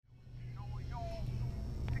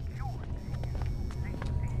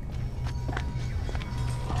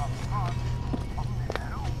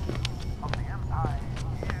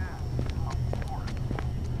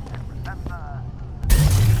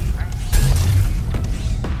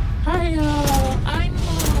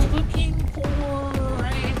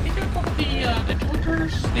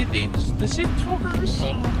these the Sith talkers? You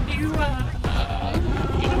know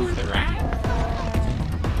where they're at?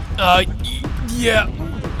 Yeah.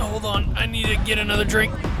 Hold on, I need to get another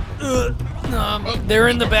drink. They're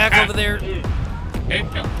in the back over there.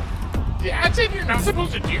 I said you're not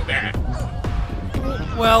supposed to do that.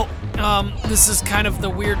 Well, this is kind of the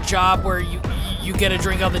weird job where you get a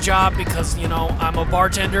drink on the job because, I'm a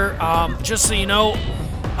bartender. Just so you know,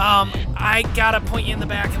 I gotta point you in the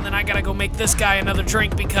back and then I gotta go make this guy another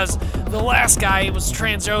drink because the last guy was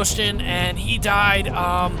Transocean and he died.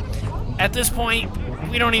 At this point,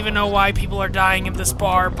 we don't even know why people are dying in this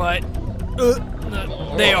bar, but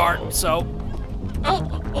they are, so.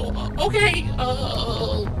 Okay.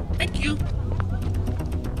 Thank you.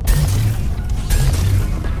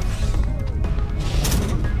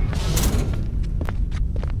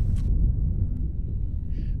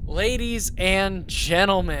 Ladies and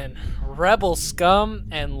gentlemen, rebel scum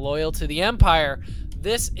and loyal to the Empire,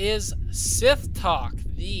 this is Sith Talk,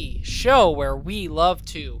 the show where we love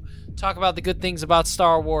to talk about the good things about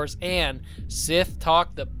Star Wars and Sith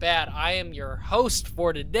Talk the bad. I am your host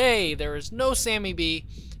for today. There is no Sammy B.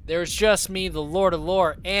 There's just me, the Lord of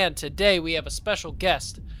Lore, and today we have a special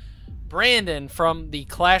guest, Brandon from the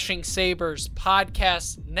Clashing Sabers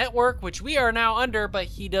podcast network, which we are now under, but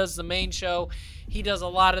he does the main show. He does a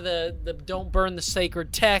lot of the Don't Burn the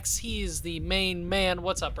Sacred Texts. He's the main man.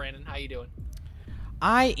 What's up, Brandon? How you doing?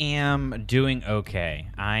 I am doing okay.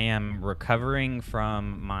 I am recovering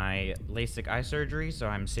from my LASIK eye surgery, so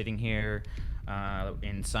I'm sitting here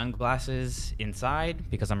in sunglasses inside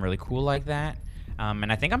because I'm really cool like that.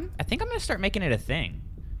 And I think I'm gonna start making it a thing.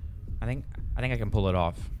 I think I can pull it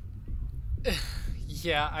off.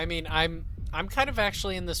 Yeah, I mean, I'm kind of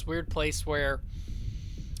actually in this weird place where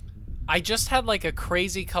I just had like a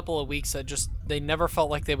crazy couple of weeks that they never felt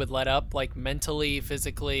like they would let up, like mentally,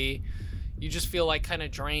 physically. You just feel like kind of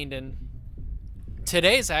drained, and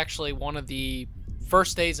today is actually one of the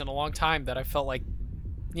first days in a long time that I felt like,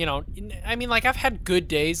 I mean, like I've had good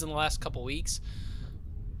days in the last couple weeks,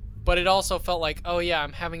 but it also felt like, oh yeah,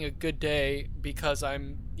 I'm having a good day because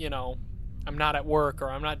I'm not at work, or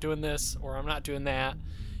I'm not doing this, or I'm not doing that,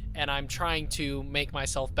 and I'm trying to make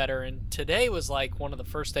myself better. And today was like one of the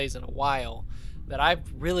first days in a while that I've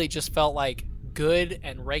really just felt like good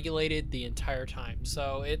and regulated the entire time.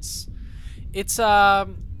 So it's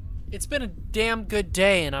been a damn good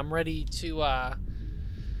day, and I'm ready to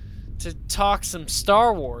talk some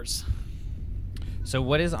Star Wars. So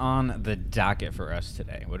what is on the docket for us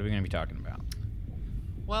today? What are we going to be talking about?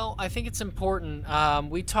 Well, I think it's important.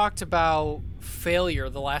 We talked about failure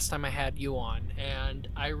the last time I had you on, and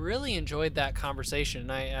I really enjoyed that conversation.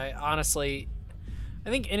 I honestly, I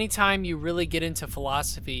think anytime you really get into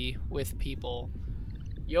philosophy with people,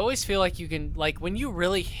 you always feel like you can, like when you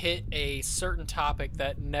really hit a certain topic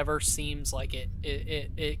that never seems like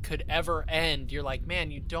it could ever end, you're like, man,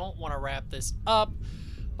 you don't want to wrap this up,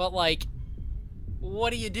 but like,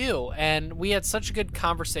 what do you do? And we had such a good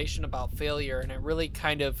conversation about failure, and it really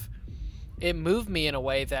it moved me in a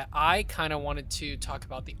way that I kind of wanted to talk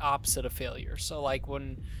about the opposite of failure. So like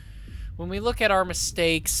when we look at our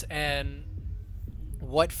mistakes and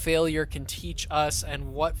what failure can teach us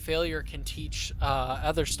and what failure can teach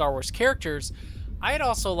other Star Wars characters, I'd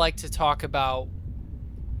also like to talk about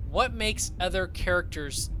what makes other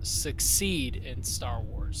characters succeed in Star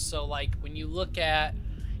Wars. So like when you look at,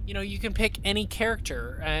 you can pick any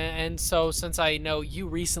character, and so since I know you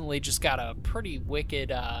recently just got a pretty wicked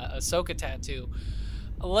Ahsoka tattoo,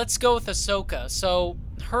 let's go with Ahsoka. So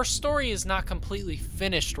her story is not completely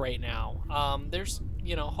finished right now. There's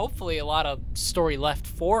hopefully a lot of story left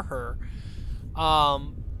for her.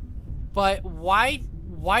 But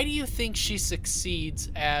why do you think she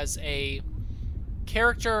succeeds as a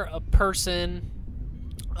character, a person,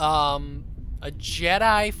 a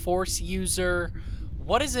Jedi Force user?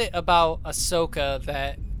 What is it about Ahsoka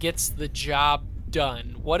that gets the job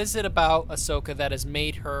done? What is it about Ahsoka that has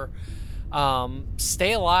made her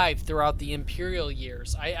stay alive throughout the Imperial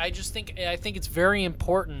years? I think it's very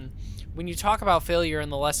important when you talk about failure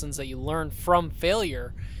and the lessons that you learn from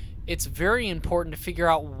failure. It's very important to figure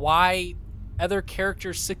out why other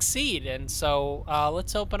characters succeed. And so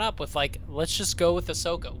let's open up with let's just go with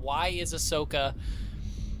Ahsoka. Why is Ahsoka?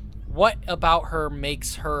 What about her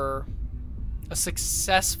makes her a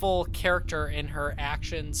successful character in her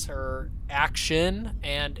actions, her action,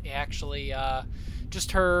 and actually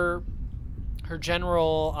just her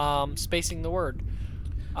general spacing the word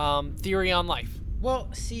theory on life? Well,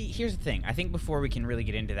 see, here's the thing. I think before we can really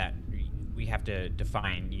get into that, we have to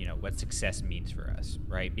define, what success means for us,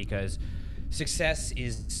 right? Because success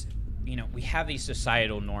is we have these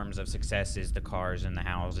societal norms of success is the cars and the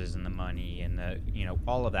houses and the money and the,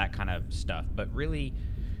 all of that kind of stuff. But really,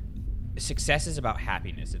 success is about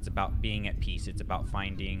happiness. It's about being at peace. It's about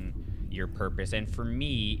finding your purpose. And for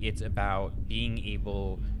me, it's about being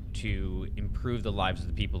able to improve the lives of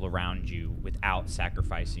the people around you without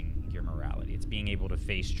sacrificing your morality. It's being able to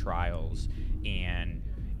face trials, and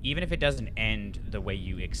even if it doesn't end the way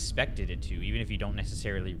you expected it to, even if you don't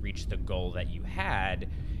necessarily reach the goal that you had,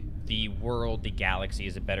 the world, the galaxy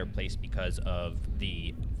is a better place because of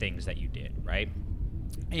the things that you did, right?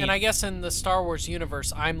 And I guess in the Star Wars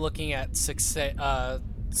universe, I'm looking at success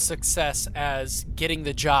as getting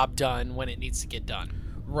the job done when it needs to get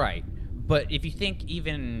done. Right. But if you think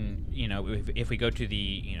even, if we go to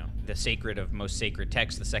the, the sacred of most sacred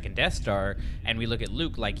text, the second Death Star, and we look at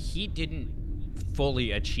Luke, like, he didn't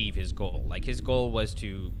fully achieve his goal. Like, his goal was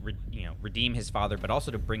to, redeem his father, but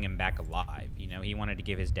also to bring him back alive. He wanted to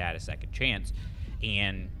give his dad a second chance,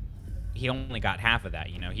 and he only got half of that.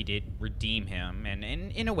 He did redeem him, and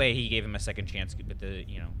in a way, he gave him a second chance with the,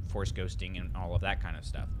 force ghosting and all of that kind of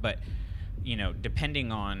stuff. But,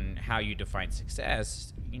 depending on how you define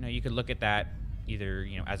success, you could look at that either,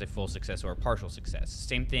 as a full success or a partial success.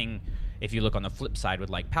 Same thing if you look on the flip side with,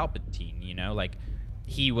 like, Palpatine, like,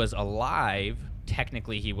 he was alive,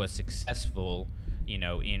 technically he was successful,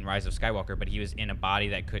 in Rise of Skywalker, but he was in a body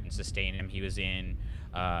that couldn't sustain him. He was in,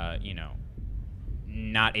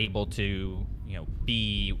 not able to,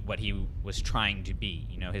 be what he was trying to be.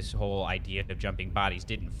 His whole idea of jumping bodies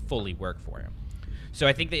didn't fully work for him. So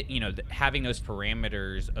I think that, having those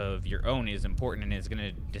parameters of your own is important, and is going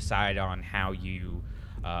to decide on how you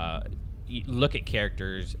look at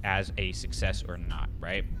characters as a success or not,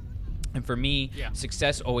 right? And for me,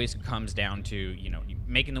 success always comes down to,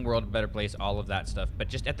 making the world a better place, all of that stuff. But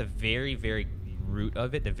just at the very, very root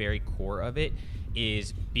of it, the very core of it,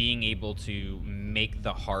 is being able to make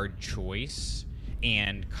the hard choice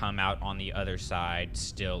and come out on the other side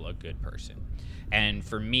still a good person. And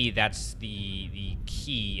for me, that's the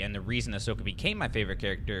key, and the reason Ahsoka became my favorite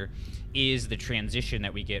character is the transition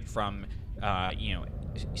that we get from,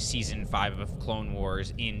 season 5 of Clone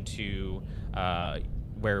Wars into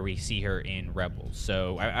where we see her in Rebels.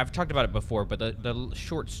 So I've talked about it before, but the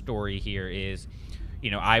short story here is,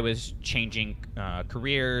 I was changing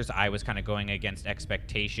careers. I was kind of going against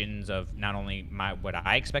expectations of not only what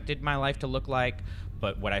I expected my life to look like,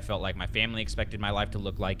 but what I felt like my family expected my life to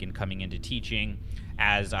look like in coming into teaching,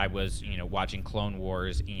 as I was, watching Clone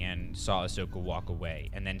Wars and saw Ahsoka walk away.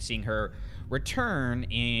 And then seeing her return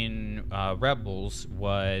in Rebels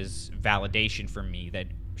was validation for me that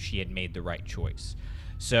she had made the right choice.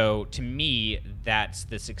 So to me, that's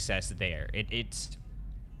the success there. It's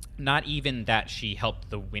not even that she helped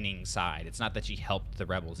the winning side. It's not that she helped the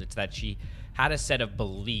rebels. It's that she had a set of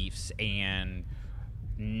beliefs, and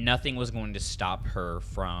nothing was going to stop her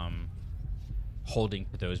from holding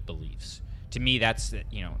to those beliefs. To me, that's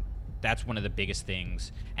one of the biggest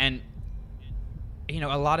things. And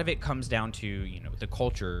a lot of it comes down to the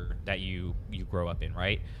culture that you grow up in,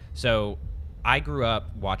 right? So I grew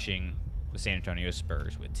up watching the San Antonio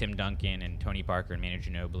Spurs with Tim Duncan and Tony Parker and Manu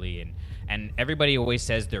Ginobili, and everybody always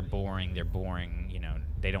says they're boring,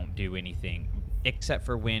 they don't do anything except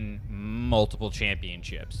for win multiple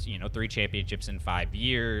championships, 3 championships in 5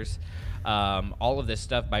 years, all of this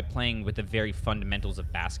stuff by playing with the very fundamentals of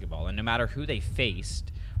basketball. And no matter who they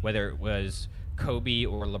faced, whether it was Kobe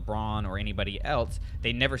or LeBron or anybody else,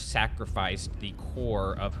 they never sacrificed the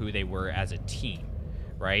core of who they were as a team,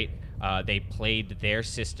 right? They played their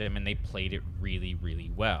system, and they played it really, really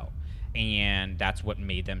well. And that's what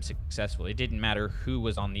made them successful. It didn't matter who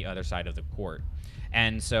was on the other side of the court.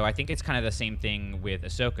 And so I think it's kind of the same thing with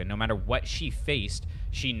Ahsoka. No matter what she faced,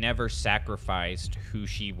 she never sacrificed who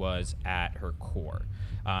she was at her core.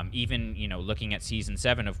 Even, looking at season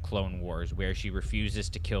 7 of Clone Wars, where she refuses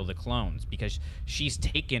to kill the clones because she's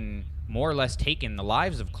more or less taken the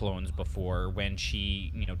lives of clones before, when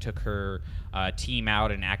she, took her team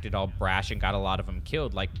out and acted all brash and got a lot of them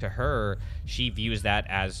killed. Like, to her, she views that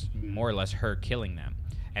as more or less her killing them.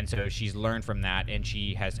 And so she's learned from that, and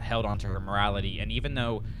she has held on to her morality. And even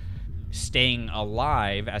though staying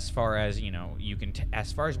alive, as far as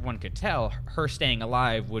as far as one could tell, her staying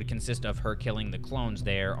alive would consist of her killing the clones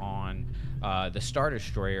there on the Star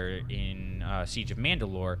Destroyer in Siege of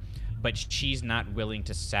Mandalore, but she's not willing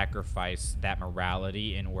to sacrifice that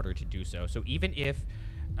morality in order to do so. So even if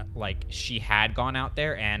she had gone out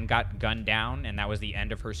there and got gunned down, and that was the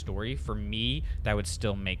end of her story, for me, that would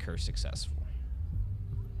still make her successful.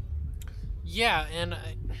 Yeah, and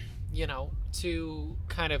to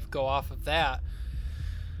kind of go off of that,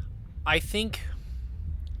 I think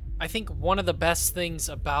I think one of the best things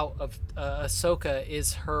about Ahsoka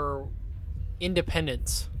is her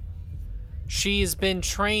independence. She's been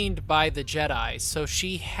trained by the Jedi, so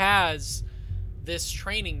she has this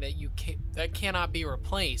training that cannot be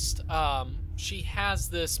replaced. She has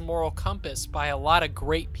this moral compass by a lot of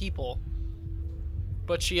great people,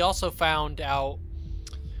 but she also found out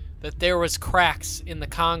that there was cracks in the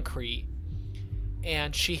concrete,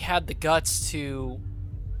 and she had the guts to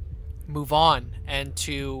move on and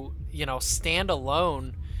to, stand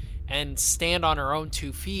alone and stand on her own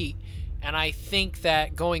 2 feet. And I think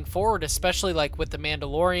that going forward, especially like with the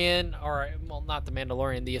Mandalorian, not the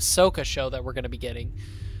Mandalorian, the Ahsoka show that we're going to be getting,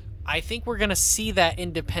 I think we're going to see that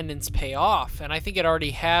independence pay off. And I think it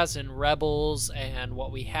already has in Rebels and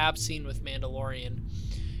what we have seen with Mandalorian.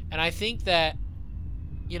 And I think that,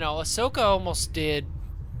 Ahsoka almost did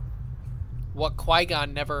what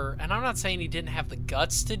Qui-Gon never, and I'm not saying he didn't have the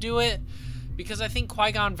guts to do it, because I think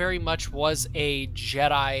Qui-Gon very much was a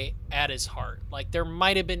Jedi at his heart. Like, there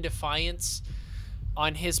might have been defiance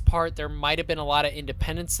on his part, there might have been a lot of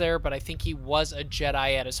independence there, but I think he was a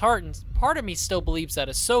Jedi at his heart, and part of me still believes that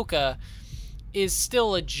Ahsoka is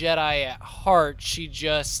still a Jedi at heart. She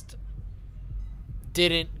just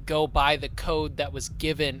didn't go by the code that was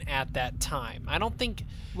given at that time. I don't think,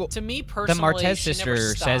 to me personally, the Martez she sister never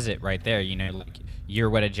stopped. says it right there, you're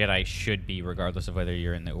what a Jedi should be regardless of whether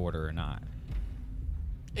you're in the Order or not.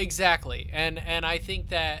 Exactly. And I think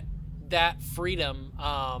that freedom,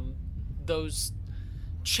 those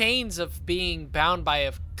chains of being bound by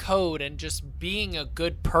a code and just being a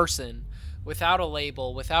good person without a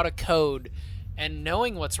label, without a code, and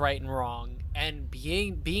knowing what's right and wrong, and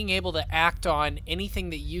being able to act on anything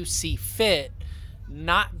that you see fit,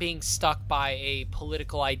 not being stuck by a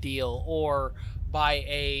political ideal or by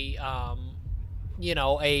a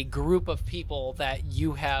group of people that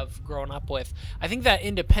you have grown up with. I think that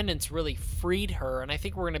independence really freed her, and I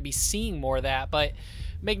think we're going to be seeing more of that. But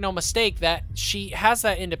make no mistake that she has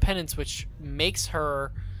that independence, which makes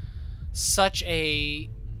her such a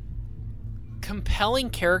compelling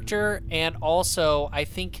character, and also I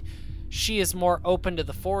think she is more open to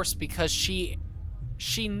the Force because she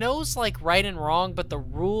knows like right and wrong, but the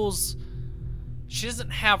rules, she doesn't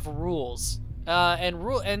have rules.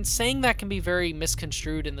 And saying that can be very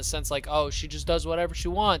misconstrued in the sense like, oh, she just does whatever she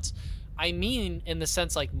wants. I mean, in the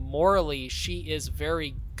sense like morally, she is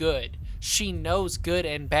very good. She knows good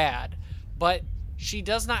and bad, but she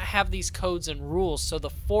does not have these codes and rules, so the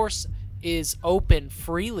Force is open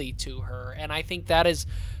freely to her, and I think that is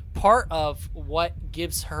part of what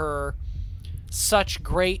gives her such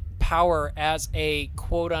great power as a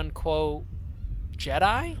quote-unquote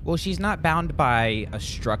Jedi. Well, she's not bound by a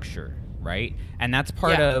structure, right? And that's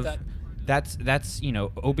part of that's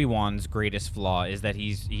Obi-Wan's greatest flaw, is that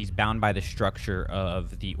he's bound by the structure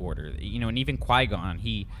of the Order. And even Qui-Gon,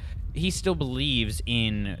 he still believes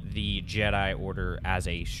in the Jedi Order as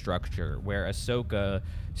a structure, where Ahsoka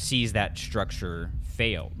sees that structure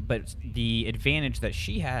fail. But the advantage that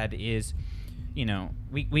she had is,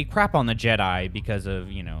 we crap on the Jedi because of,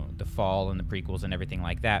 the fall and the prequels and everything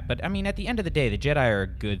like that. But, I mean, at the end of the day, the Jedi are a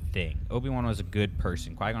good thing. Obi-Wan was a good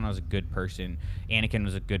person. Qui-Gon was a good person. Anakin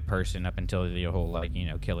was a good person up until the whole,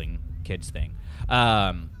 killing kids thing.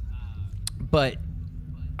 But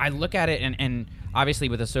I look at it, and obviously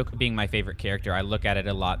with Ahsoka being my favorite character, I look at it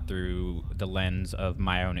a lot through the lens of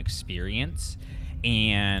my own experience.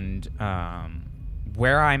 And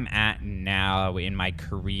where I'm at now in my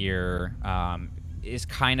career is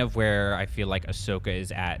kind of where I feel like Ahsoka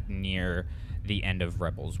is at near the end of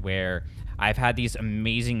Rebels, where I've had these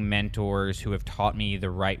amazing mentors who have taught me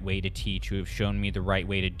the right way to teach, who have shown me the right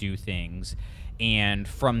way to do things. And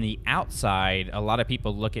from the outside, a lot of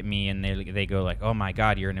people look at me and they go like, "Oh my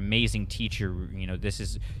God, you're an amazing teacher.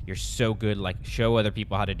 You're so good. Like, show other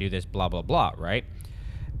people how to do this, blah, blah, blah," right?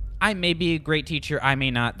 I may be a great teacher, I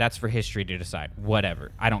may not. That's for history to decide.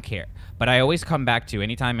 Whatever. I don't care. But I always come back to,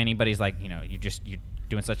 anytime anybody's like, you're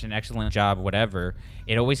doing such an excellent job, whatever,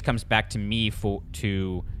 it always comes back to me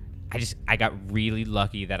I got really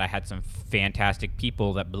lucky that I had some fantastic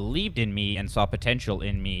people that believed in me and saw potential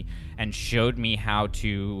in me and showed me how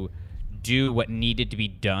to do what needed to be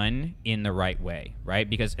done in the right way, right?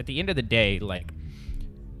 Because at the end of the day,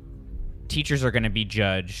 teachers are going to be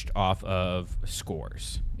judged off of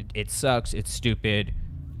scores. It sucks, it's stupid,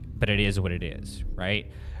 but it is what it is,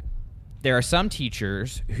 right? There are some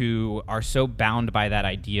teachers who are so bound by that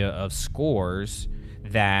idea of scores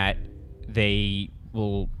that they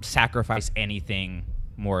will sacrifice anything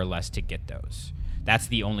more or less to get those. That's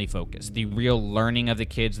the only focus. The real learning of the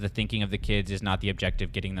kids, the thinking of the kids is not the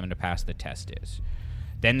objective. Getting them to pass the test is.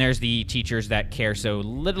 Then there's the teachers that care so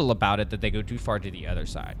little about it that they go too far to the other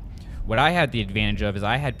side. What I had the advantage of is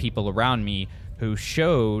I had people around me who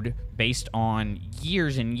showed, based on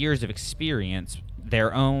years and years of experience,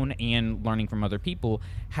 their own and learning from other people,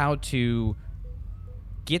 how to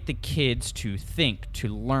get the kids to think, to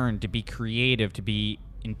learn, to be creative, to be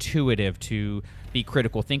intuitive, to be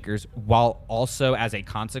critical thinkers, while also, as a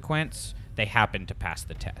consequence, they happen to pass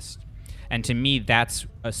the test. And to me, that's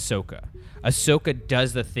Ahsoka. Ahsoka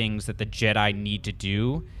does the things that the Jedi need to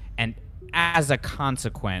do, and as a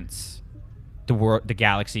consequence, the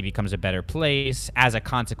galaxy becomes a better place. As a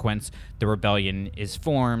consequence, the rebellion is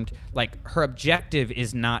formed. Like, her objective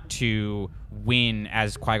is not to win,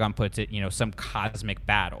 as Qui-Gon puts it, some cosmic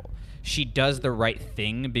battle. She does the right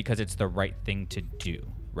thing because it's the right thing to do,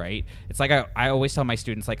 right? It's like I always tell my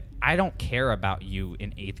students, like, I don't care about you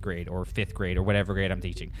in 8th grade or 5th grade or whatever grade I'm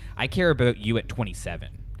teaching. I care about you at 27.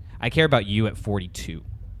 I care about you at 42.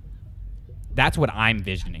 That's what I'm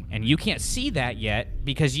visioning. And you can't see that yet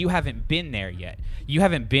because you haven't been there yet. You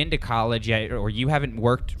haven't been to college yet, or you haven't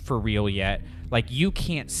worked for real yet. Like, you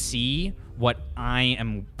can't see what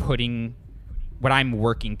I'm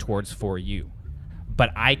working towards for you.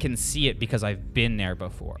 But I can see it because I've been there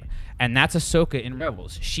before. And that's Ahsoka in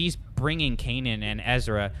Rebels. She's bringing Kanan and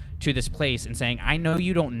Ezra to this place and saying, I know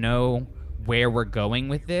you don't know where we're going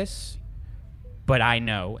with this, but I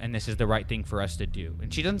know, and this is the right thing for us to do.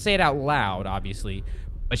 And she doesn't say it out loud, obviously,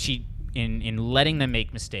 but she, in letting them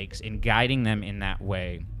make mistakes, in guiding them in that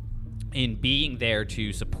way, in being there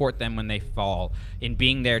to support them when they fall, in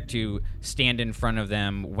being there to stand in front of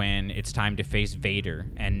them when it's time to face Vader,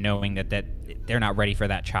 and knowing that they're not ready for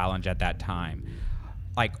that challenge at that time.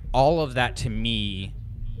 Like, all of that to me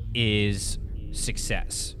is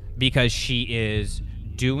success, because she is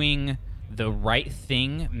doing the right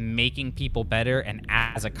thing, making people better, and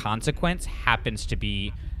as a consequence happens to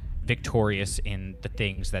be victorious in the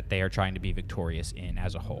things that they are trying to be victorious in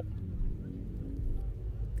as a whole.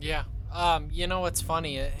 Yeah. What's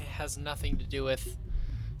funny, it has nothing to do with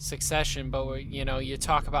Succession, but you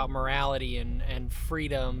talk about morality and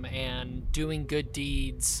freedom and doing good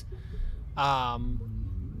deeds. I've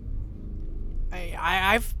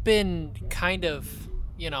been kind of,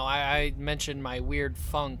 I mentioned my weird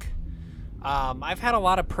funk. I've had a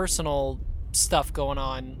lot of personal stuff going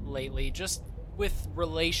on lately, just with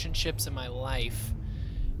relationships in my life,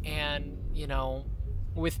 and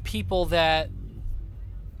with people that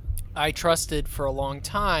I trusted for a long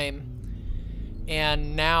time,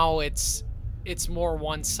 and now it's more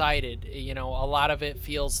one-sided. A lot of it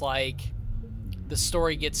feels like the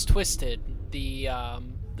story gets twisted. The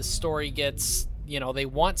story gets, they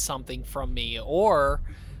want something from me, or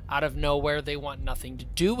out of nowhere they want nothing to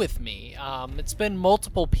do with me. It's been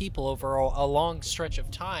multiple people over a long stretch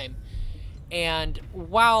of time, and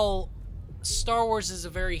while Star Wars is a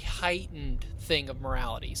very heightened thing of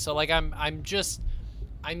morality, so like I'm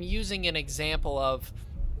using an example of,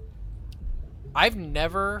 I've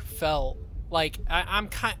never felt like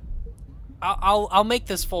I'll make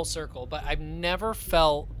this full circle, but I've never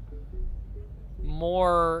felt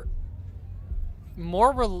more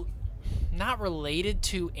not related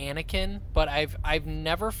to Anakin, but I've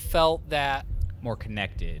never felt that more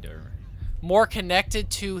connected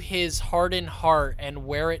to his hardened heart and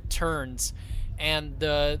where it turns, and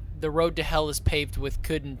the road to hell is paved with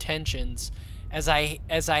good intentions, as I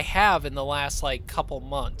have in the last couple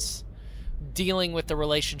months, dealing with the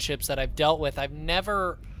relationships that I've dealt with. I've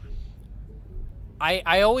never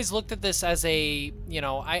I always looked at this as a,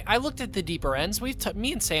 I looked at the deeper ends.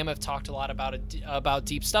 Me and Sam have talked a lot about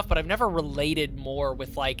deep stuff, but I've never related more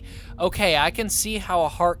with okay, I can see how a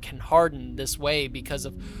heart can harden this way because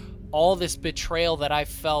of all this betrayal that I've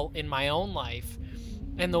felt in my own life,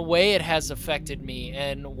 and the way it has affected me,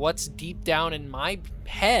 and what's deep down in my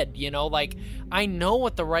head. I know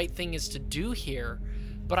what the right thing is to do here,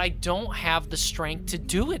 but I don't have the strength to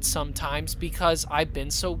do it sometimes because I've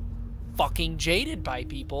been so fucking jaded by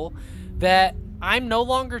people that I'm no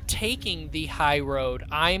longer taking the high road.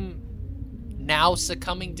 I'm now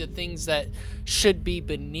succumbing to things that should be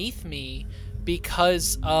beneath me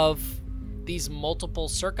because of these multiple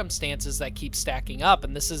circumstances that keep stacking up.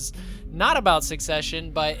 And this is not about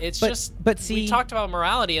Succession, but we talked about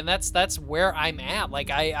morality, and that's where I'm at.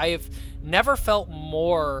 I have never felt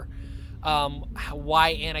more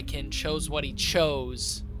why Anakin chose what he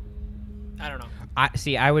chose. I don't know.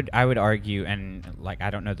 I would argue, and I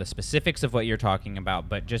don't know the specifics of what you're talking about,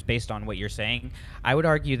 but just based on what you're saying, I would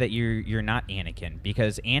argue that you're not Anakin,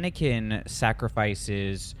 because Anakin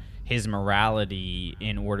sacrifices his morality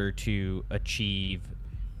in order to achieve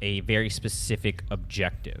a very specific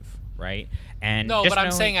objective, right? And No, just but I'm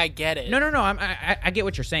knowing- saying I get it. No. I get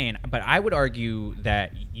what you're saying, but I would argue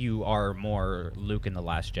that you are more Luke in The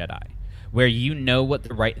Last Jedi, where you know what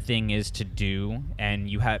the right thing is to do, and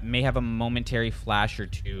you may have a momentary flash or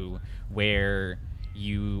two where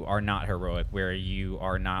you are not heroic, where you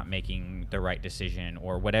are not making the right decision,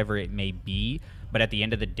 or whatever it may be. But at the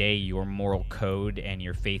end of the day, your moral code and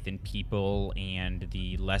your faith in people and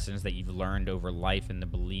the lessons that you've learned over life and the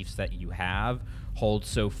beliefs that you have hold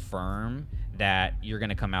so firm that you're going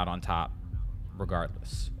to come out on top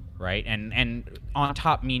regardless, right? And on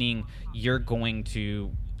top meaning you're going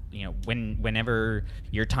to, you know, whenever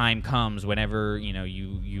your time comes, whenever, you know,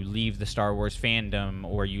 you leave the Star Wars fandom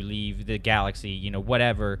or you leave the galaxy, you know,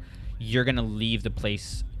 whatever, you're going to leave the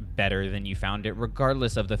place better than you found it,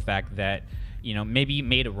 regardless of the fact that, you know, maybe you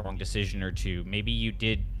made a wrong decision or two. Maybe you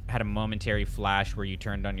had a momentary flash where you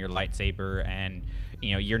turned on your lightsaber and,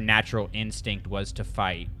 you know, your natural instinct was to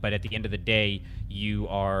fight. But at the end of the day, you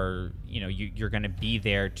are, you know, you're going to be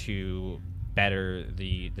there to better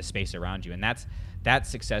the space around you. And that's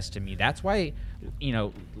success to me. That's why, you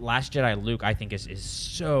know, Last Jedi Luke, I think, is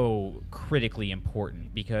so critically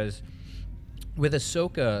important, because with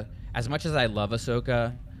Ahsoka, as much as I love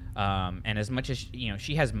Ahsoka, and as much as, you know,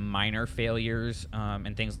 she has minor failures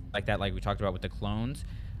and things like that, like we talked about with the clones,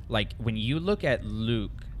 like when you look at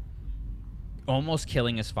Luke almost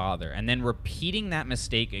killing his father and then repeating that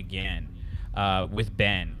mistake again with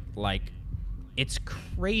Ben, like, it's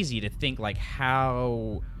crazy to think like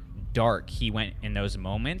how dark he went in those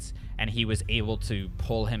moments, and he was able to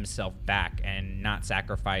pull himself back and not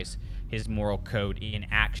sacrifice his moral code in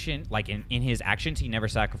action. Like in his actions, he never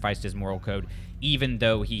sacrificed his moral code, even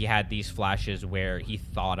though he had these flashes where he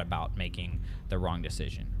thought about making the wrong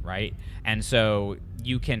decision, right? And so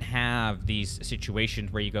you can have these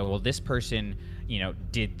situations where you go, well, this person, you know,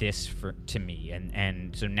 did this to me,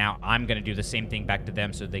 and so now I'm going to do the same thing back to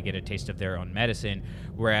them so they get a taste of their own medicine.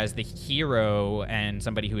 Whereas the hero and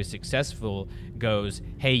somebody who is successful goes,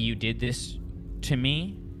 hey, you did this to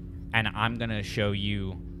me, and I'm going to show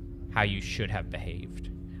you how you should have behaved.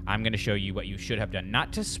 I'm going to show you what you should have done,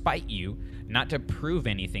 not to spite you, not to prove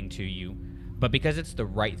anything to you, but because it's the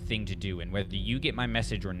right thing to do. And whether you get my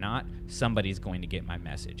message or not, somebody's going to get my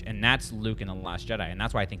message. And that's Luke in The Last Jedi. And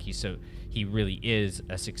that's why I think he really is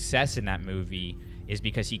a success in that movie, is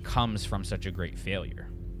because he comes from such a great failure.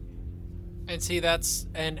 And see, that's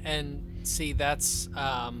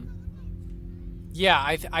yeah,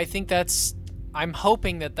 I think that's, I'm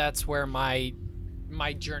hoping that that's where my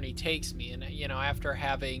journey takes me. And, you know, after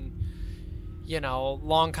having, you know,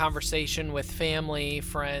 long conversation with family,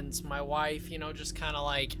 friends, my wife, you know, just kind of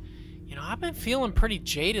like, you know, I've been feeling pretty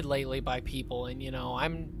jaded lately by people, and, you know, I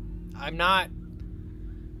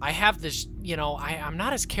have this, you know, I'm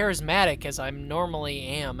not as charismatic as I normally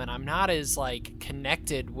am, and I'm not as, like,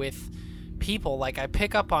 connected with people. Like, I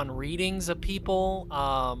pick up on readings of people,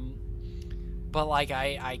 but, like,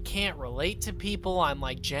 I can't relate to people. I'm,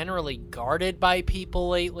 like, generally guarded by people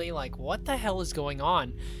lately. Like, what the hell is going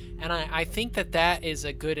on? And I think that is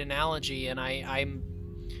a good analogy, and I'm,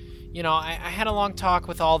 you know, I had a long talk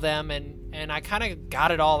with all them, and I kind of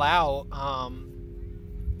got it all out.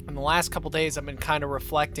 In the last couple days, I've been kind of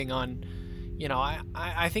reflecting on, you know,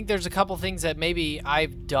 I think there's a couple things that maybe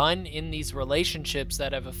I've done in these relationships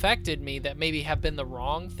that have affected me that maybe have been the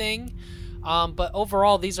wrong thing. But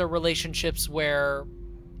overall, these are relationships where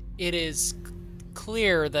it is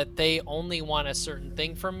clear that they only want a certain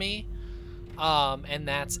thing from me. And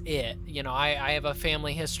that's it. You know, I have a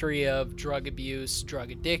family history of drug abuse,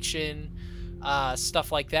 drug addiction,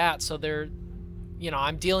 stuff like that. So they're, you know,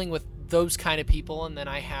 I'm dealing with those kind of people. And then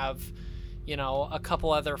I have, you know, a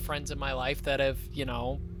couple other friends in my life that have, you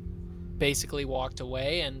know, basically walked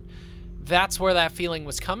away. And that's where that feeling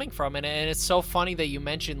was coming from. And it's so funny that you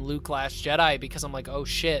mentioned Luke Last Jedi, because I'm like, oh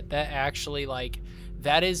shit, that actually, like,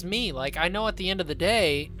 that is me. Like, I know at the end of the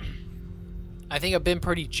day, I think I've been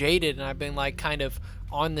pretty jaded, and I've been, like, kind of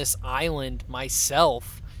on this island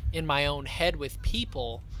myself in my own head with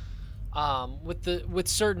people, with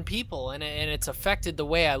certain people, and it's affected the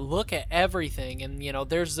way I look at everything. And, you know,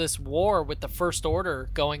 there's this war with the First Order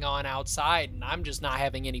going on outside, and I'm just not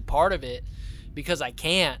having any part of it because I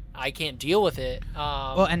can't deal with it.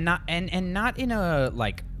 Well, and not in a,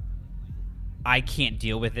 like, I can't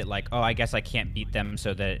deal with it, like, oh, I guess I can't beat them,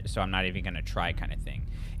 so I'm not even gonna try kind of thing.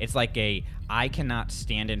 It's like I cannot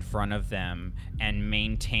stand in front of them and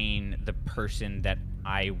maintain the person that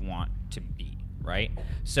I want to be, right?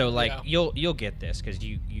 So, like, yeah. You'll get this because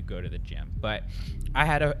you go to the gym. But I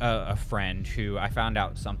had a friend who I found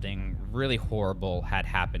out something really horrible had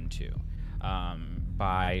happened to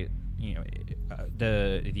by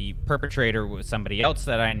the perpetrator was somebody else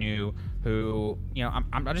that I knew who,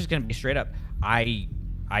 I'm just gonna be straight up. I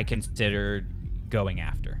considered going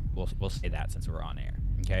after. We'll say that since we're on air.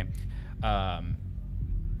 Okay.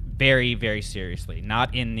 Very, very seriously.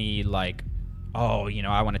 Not in the like, oh,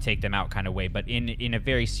 I want to take them out kind of way, but in a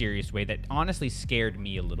very serious way that honestly scared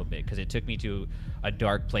me a little bit because it took me to a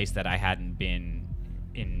dark place that I hadn't been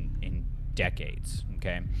in decades.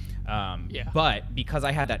 Okay. But because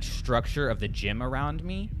I had that structure of the gym around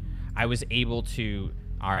me, I was able to,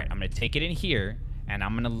 all right, I'm going to take it in here and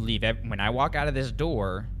I'm going to leave. When I walk out of this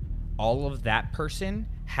door, all of that person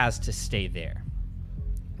has to stay there.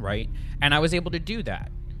 Right. And I was able to do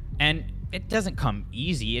that. And it doesn't come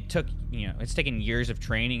easy. It took, it's taken years of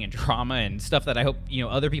training and trauma and stuff that I hope,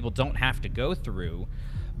 other people don't have to go through.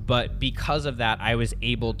 But because of that, I was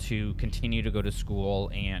able to continue to go to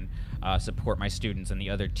school and support my students and the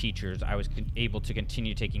other teachers. I was able to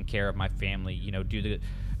continue taking care of my family, do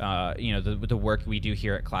the work we do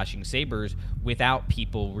here at Clashing Sabers without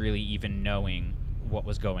people really even knowing what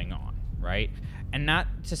was going on, right? And not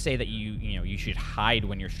to say that you should hide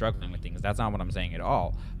when you're struggling with things. That's not what I'm saying at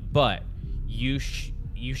all. But you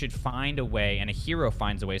should find a way, and a hero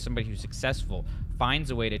finds a way, somebody who's successful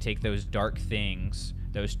finds a way to take those dark things,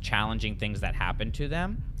 those challenging things that happen to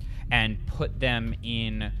them, and put them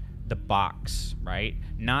in the box, right?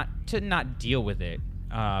 Not to not deal with it,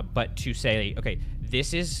 but to say, okay,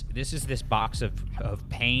 this is this box of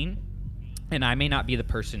pain, and I may not be the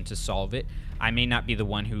person to solve it. I may not be the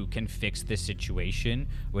one who can fix this situation,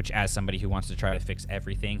 which as somebody who wants to try to fix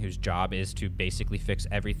everything, whose job is to basically fix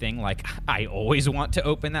everything, like I always want to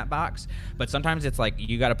open that box. But sometimes it's like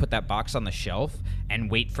you got to put that box on the shelf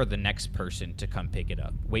and wait for the next person to come pick it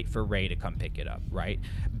up. Wait for Rey to come pick it up, right?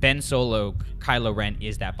 Ben Solo, Kylo Ren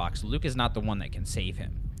is that box. Luke is not the one that can save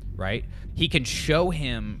him, right? He can show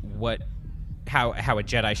him how a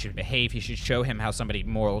Jedi should behave. He should show him how somebody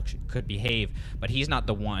moral could behave, but he's not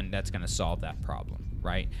the one that's going to solve that problem,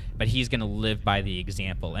 right? But he's going to live by the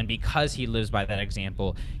example, and because he lives by that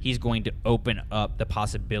example, he's going to open up the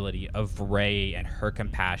possibility of Rey and her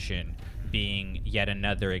compassion being yet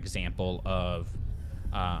another example of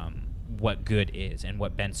what good is and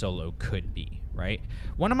what Ben Solo could be, right?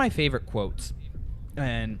 One of my favorite quotes,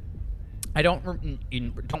 and I don't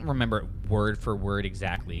remember word for word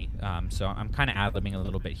exactly, so I'm kind of ad-libbing a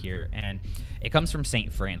little bit here, and it comes from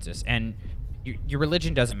Saint Francis. And your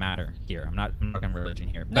religion doesn't matter here. I'm not talking religion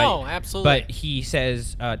here. No, absolutely. But he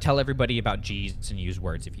says, tell everybody about Jesus and use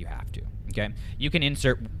words if you have to. Okay, you can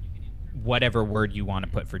insert whatever word you want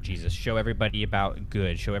to put for Jesus. Show everybody about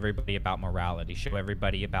good. Show everybody about morality. Show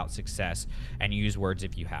everybody about success, and use words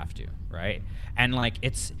if you have to. Right? And like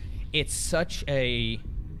it's such a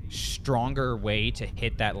stronger way to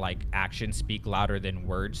hit that like actions speak louder than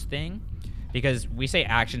words thing, because we say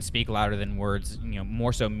actions speak louder than words,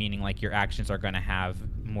 more so meaning like your actions are going to have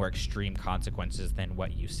more extreme consequences than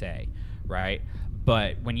what you say, right?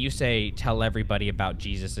 But when you say tell everybody about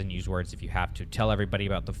Jesus and use words if you have to, tell everybody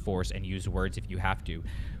about the Force and use words if you have to,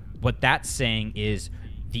 what that's saying is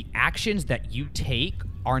the actions that you take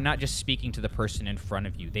are not just speaking to the person in front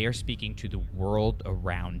of you, they are speaking to the world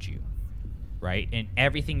around you. Right? And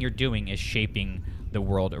everything you're doing is shaping the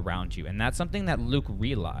world around you. And that's something that Luke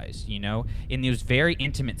realized, in those very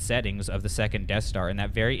intimate settings of the second Death Star, in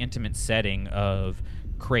that very intimate setting of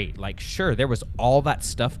Crate. Like, sure, there was all that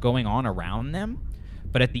stuff going on around them,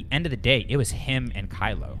 but at the end of the day, it was him and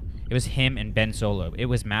Kylo. It was him and Ben Solo. It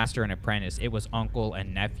was master and apprentice. It was uncle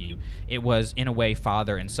and nephew. It was, in a way,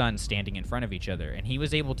 father and son standing in front of each other. And he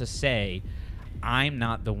was able to say, I'm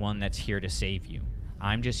not the one that's here to save you.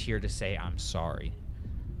 I'm just here to say I'm sorry.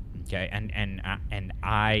 Okay, and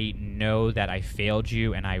I know that I failed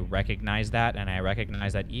you, and I recognize that, and I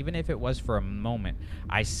recognize that even if it was for a moment,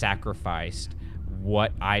 I sacrificed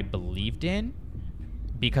what I believed in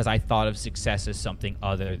because I thought of success as something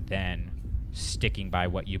other than sticking by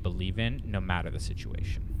what you believe in, no matter the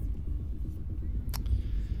situation.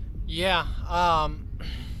 Yeah,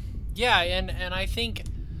 and I think,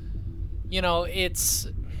 it's.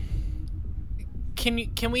 Can you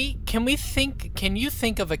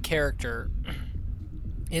think of a character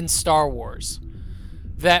in Star Wars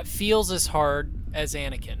that feels as hard as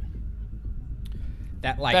Anakin?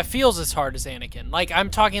 That feels as hard as Anakin. Like,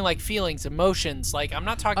 I'm talking like feelings, emotions. Like, I'm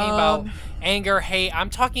not talking about anger, hate.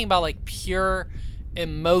 I'm talking about like pure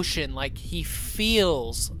emotion. Like, he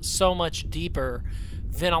feels so much deeper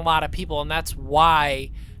than a lot of people, and that's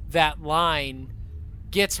why that line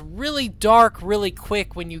gets really dark really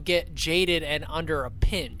quick when you get jaded and under a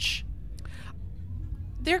pinch.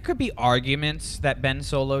 There could be arguments that Ben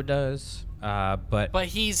Solo does. But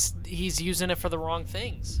he's using it for the wrong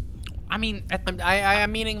things. I mean,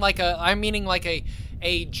 I'm meaning like a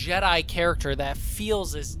Jedi character that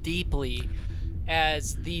feels as deeply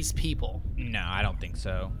as these people. no, I don't think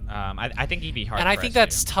so. I think he'd be hard. And I think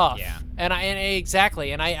that's tough. Yeah. And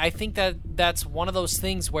exactly. And I think that's one of those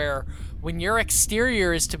things where when your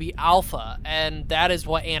exterior is to be alpha, and that is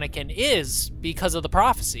what Anakin is because of the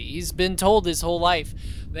prophecy. He's been told his whole life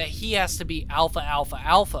that he has to be alpha, alpha,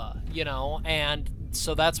 alpha, and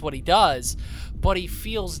so that's what he does. But he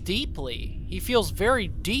feels deeply. He feels very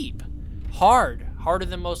deep, harder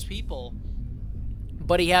than most people.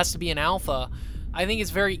 But he has to be an alpha. I think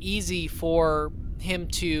it's very easy for him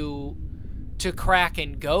to crack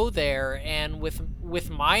and go there. And with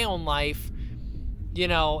my own life,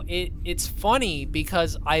 it's funny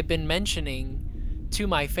because I've been mentioning to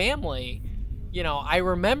my family, I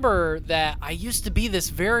remember that I used to be this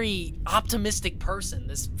very optimistic person,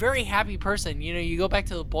 this very happy person. You go back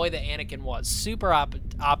to the boy that Anakin was, super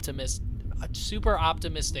optimistic,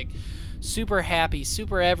 super happy,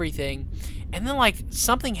 super everything. And then like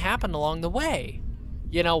something happened along the way.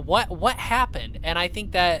 What happened? And I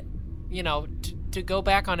think that, to go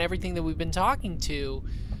back on everything that we've been talking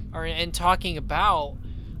about,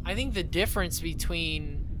 I think the difference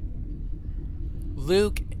between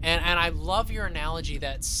Luke and I love your analogy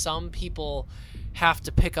that some people have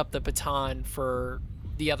to pick up the baton for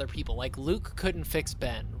the other people. Like Luke couldn't fix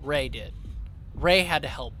Ben, Rey did. Rey had to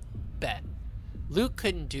help Ben. Luke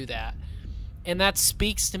couldn't do that. And that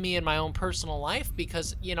speaks to me in my own personal life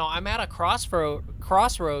because, I'm at a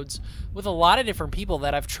crossroads with a lot of different people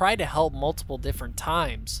that I've tried to help multiple different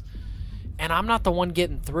times. And I'm not the one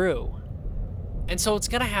getting through. And so it's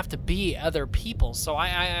going to have to be other people. So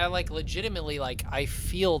I like legitimately, like, I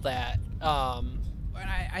feel that.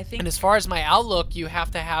 I think. And as far as my outlook, you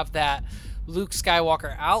have to have that Luke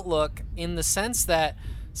Skywalker outlook in the sense that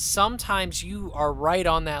sometimes you are right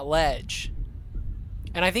on that ledge.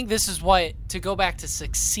 And I think this is what, to go back to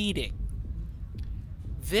succeeding,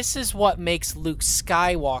 this is what makes Luke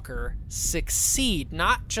Skywalker succeed,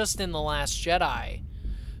 not just in The Last Jedi,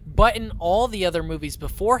 but in all the other movies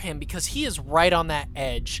before him, because he is right on that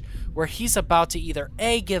edge where he's about to either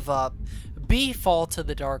A, give up, B, fall to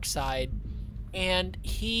the dark side, and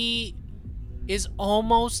he is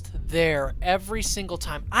almost there every single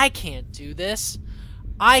time. I can't do this.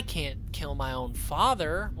 I can't kill my own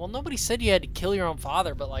father. Well, nobody said you had to kill your own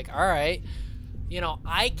father, but like, all right,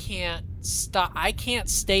 I can't stop. I can't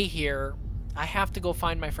stay here. I have to go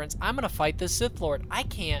find my friends. I'm going to fight this Sith Lord. I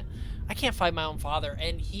can't fight my own father.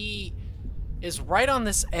 And he is right on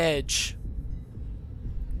this edge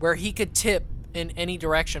where he could tip in any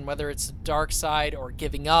direction, whether it's the dark side or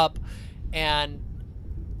giving up. And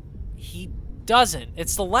he doesn't.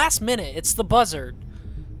 It's the last minute. It's the buzzard.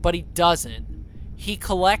 But he doesn't. He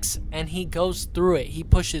collects and he goes through it. He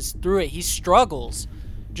pushes through it. He struggles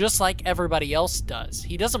just like everybody else does.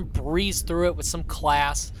 He doesn't breeze through it with some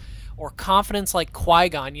class or confidence like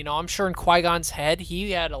Qui-Gon. I'm sure in Qui-Gon's head,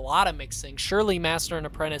 he had a lot of mixed things. Surely Master and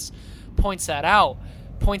Apprentice points that out.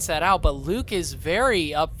 But Luke is very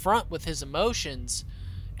upfront with his emotions,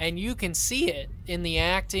 and you can see it in the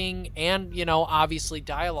acting and, obviously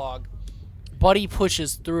dialogue. But he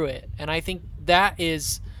pushes through it. And I think that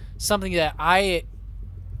is something that I,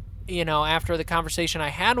 after the conversation I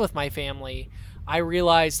had with my family, I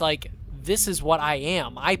realized, like, this is what I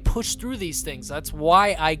am. I push through these things. That's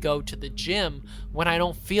why I go to the gym when I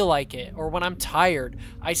don't feel like it or when I'm tired.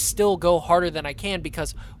 I still go harder than I can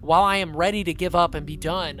because while I am ready to give up and be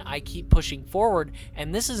done, I keep pushing forward.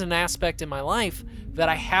 And this is an aspect in my life that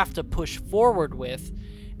I have to push forward with.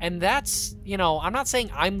 And that's, I'm not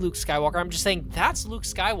saying I'm Luke Skywalker. I'm just saying that's Luke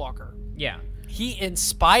Skywalker. Yeah. He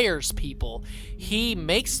inspires people. He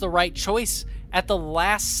makes the right choice at the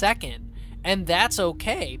last second. And that's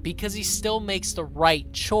okay because he still makes the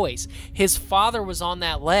right choice. His father was on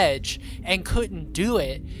that ledge and couldn't do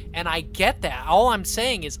it. And I get that. All I'm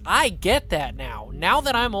saying is I get that now. Now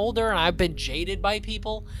that I'm older and I've been jaded by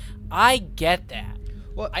people, I get that.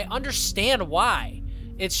 Well, I understand why.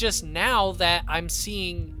 It's just now that I'm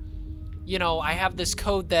seeing, I have this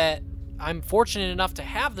code that I'm fortunate enough to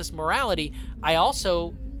have this morality. I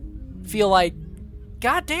also feel like,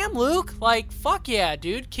 goddamn, Luke, like, fuck yeah,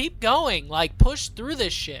 dude, keep going. Like, push through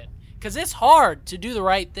this shit. Because it's hard to do the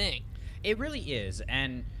right thing. It really is.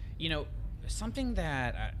 And, something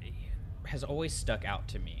that has always stuck out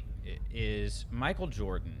to me is Michael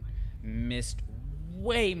Jordan missed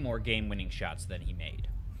way more game-winning shots than he made.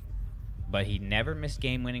 But he never missed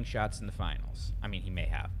game-winning shots in the finals. I mean, he may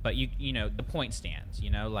have. But, the point stands,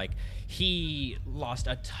 like, he lost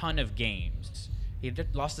a ton of games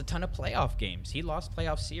lost a ton of playoff games. He lost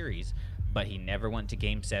playoff series, but he never went to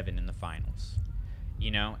Game 7 in the finals.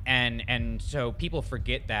 And so people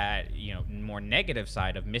forget that, more negative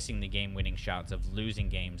side of missing the game-winning shots, of losing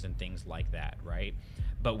games and things like that, right?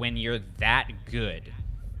 But when you're that good,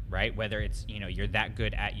 right, whether it's, you're that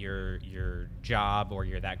good at your job or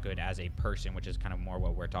you're that good as a person, which is kind of more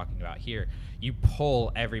what we're talking about here, you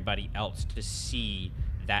pull everybody else to see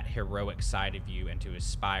that heroic side of you and to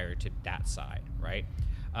aspire to that side, right?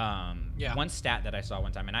 One stat that I saw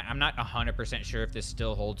one time, and I'm not 100% sure if this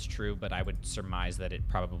still holds true, but I would surmise that it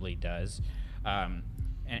probably does. And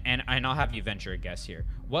I'll have you venture a guess here.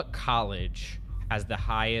 What college has the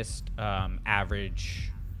highest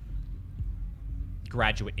average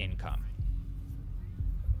graduate income?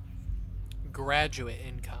 Graduate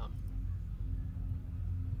income.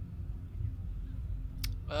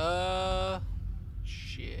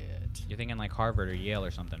 Shit. You're thinking like Harvard or Yale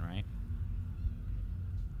or something, right?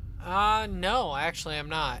 No, actually, I'm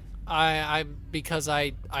not. Because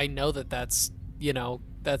I know that's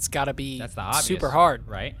that's got to be that's the obvious, super hard,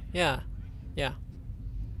 right? Yeah.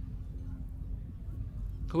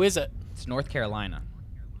 Who is it? It's North Carolina.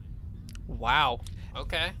 Wow.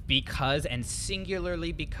 Okay. Because, and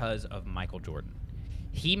singularly because of Michael Jordan.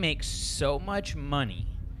 He makes so much money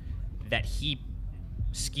that he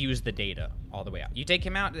skews the data all the way out. You take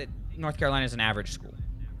him out, North Carolina is an average school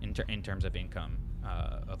in terms of income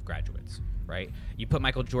of graduates, right? You put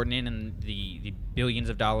Michael Jordan in and the billions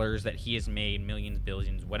of dollars that he has made, millions,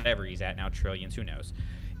 billions, whatever he's at now, trillions, who knows,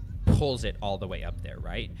 pulls it all the way up there,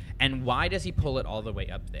 right? And why does he pull it all the way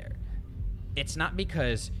up there? It's not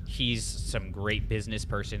because he's some great business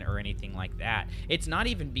person or anything like that. It's not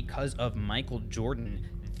even because of Michael Jordan,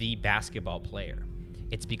 the basketball player.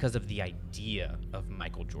 It's because of the idea of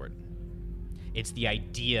Michael Jordan. It's the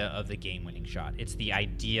idea of the game-winning shot. It's the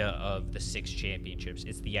idea of the 6 championships.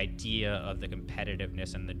 It's the idea of the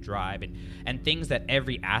competitiveness and the drive and things that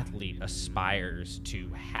every athlete aspires to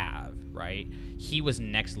have, right? He was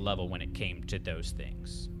next level when it came to those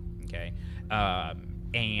things, okay?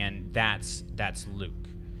 And that's Luke.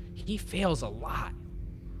 He fails a lot,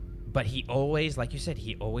 but he always, like you said,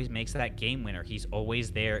 he always makes that game winner. He's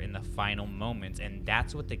always there in the final moments, and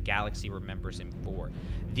that's what the galaxy remembers him for.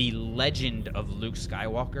 The legend of Luke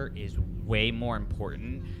Skywalker is way more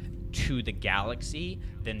important to the galaxy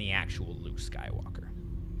than the actual Luke Skywalker.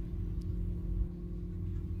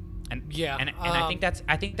 And I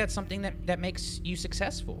think that's something that makes you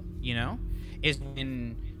successful, is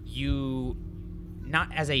when you, not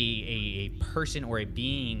as a person or a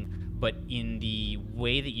being, but in the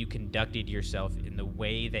way that you conducted yourself, in the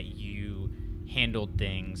way that you handled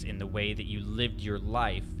things, in the way that you lived your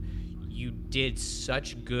life, you did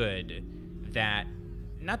such good that,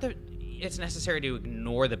 not that it's necessary to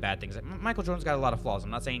ignore the bad things. Michael Jordan's got a lot of flaws. I'm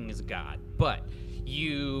not saying he's God, but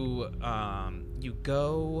you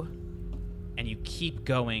go and you keep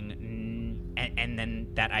going, and then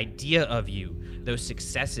that idea of you, those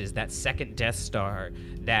successes, that second Death Star,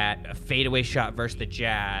 that fadeaway shot versus the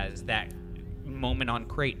Jazz, that moment on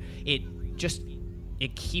Crate, it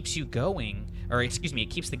keeps you going, or excuse me, it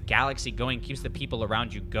keeps the galaxy going, keeps the people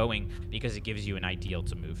around you going, because it gives you an ideal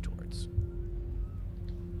to move towards.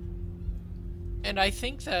 And I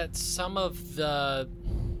think that some of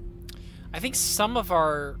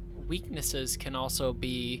our weaknesses can also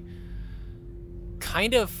be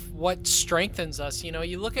kind of what strengthens us.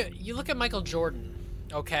 You look at Michael Jordan,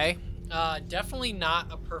 okay? Definitely not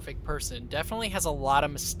a perfect person. Definitely has a lot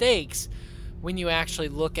of mistakes when you actually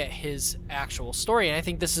look at his actual story. And I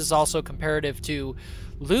think this is also comparative to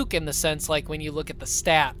Luke in the sense, like, when you look at the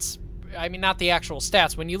stats. I mean, not the actual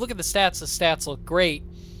stats. When you look at the stats look great.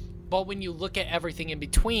 But when you look at everything in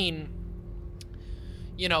between,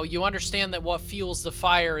 you understand that what fuels the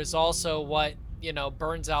fire is also what,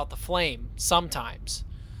 burns out the flame sometimes.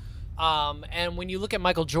 And when you look at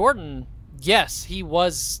Michael Jordan, yes, he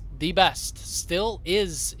was the best. Still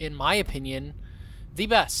is, in my opinion, the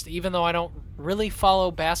best. Even though I don't really follow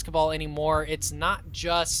basketball anymore, it's not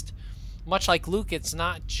just, much like Luke, it's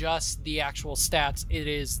not just the actual stats. It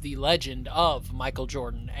is the legend of Michael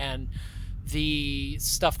Jordan and the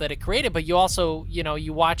stuff that it created. But you also,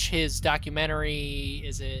 you watch his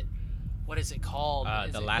documentary, what is it called?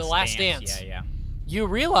 The Last Dance. Yeah. You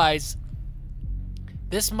realize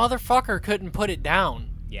this motherfucker couldn't put it down.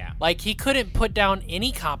 Yeah. Like, he couldn't put down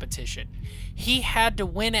any competition. He had to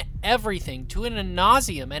win at everything to an ad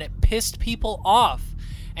nauseum, and it pissed people off.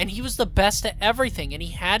 And he was the best at everything, and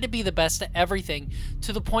he had to be the best at everything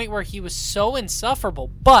to the point where he was so insufferable.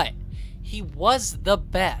 But he was the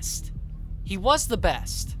best. He was the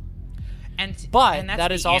best. But that's that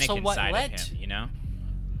the is also Anakin what side led of him, you know.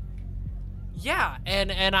 Yeah,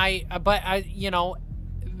 and I you know,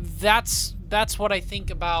 that's what I think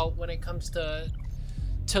about when it comes to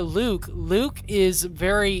Luke. Luke is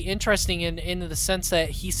very interesting in the sense that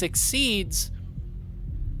he succeeds.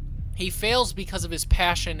 He fails because of his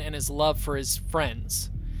passion and his love for his friends.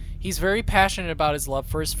 He's very passionate about his love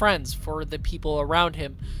for his friends, for the people around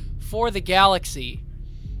him, for the galaxy,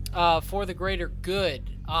 for the greater good.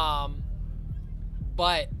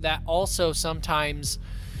 But that also sometimes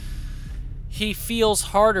he feels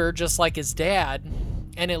harder, just like his dad,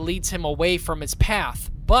 and it leads him away from his path.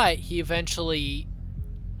 But he eventually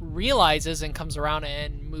realizes and comes around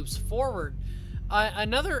and moves forward.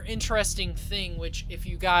 Another interesting thing, which if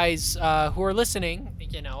you guys who are listening,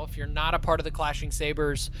 you know, if you're not a part of the Clashing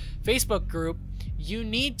Sabers Facebook group, you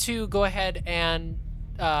need to go ahead and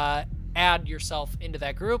add yourself into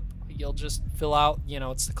that group. You'll just fill out, you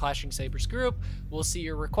know, it's the Clashing Sabers group. We'll see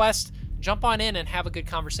your request. Jump on in and have a good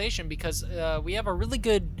conversation, because we have a really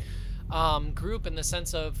good group in the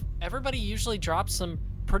sense of everybody usually drops some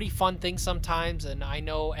pretty fun things sometimes, and I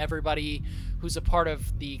know everybody who's a part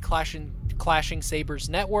of the Clashing Sabers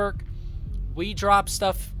network, we drop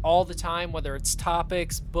stuff all the time, whether it's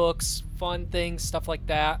topics, books, fun things, stuff like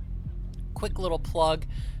that. Quick little plug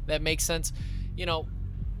that makes sense. You know,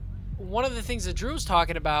 one of the things that Drew was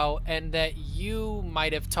talking about, and that you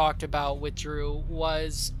might have talked about with Drew,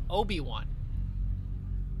 was Obi-Wan.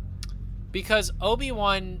 Because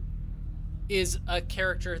Obi-Wan is a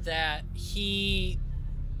character that he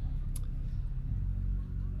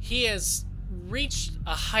has reached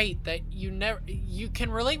a height that you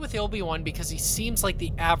can relate with Obi-Wan, because he seems like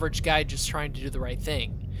the average guy just trying to do the right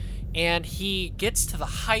thing. And he gets to the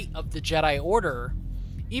height of the Jedi Order,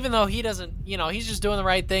 even though he doesn't, you know, he's just doing the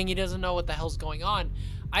right thing. He doesn't know what the hell's going on.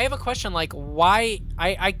 I have a question, like, why,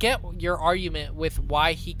 I get your argument with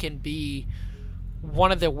why he can be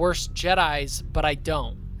one of the worst Jedis, but I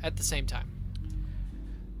don't at the same time.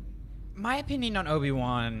 My opinion on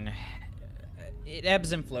Obi-Wan, it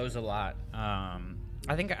ebbs and flows a lot.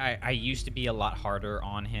 I think I used to be a lot harder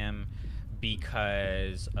on him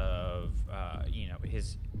because of, you know,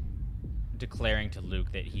 his declaring to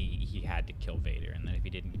Luke that he had to kill Vader, and that if he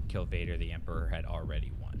didn't kill Vader, the Emperor had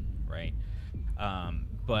already won, right?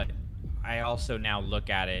 But I also now look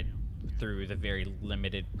at it through the very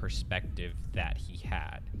limited perspective that he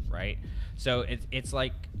had, right? So it's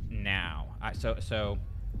like now, so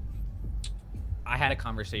I had a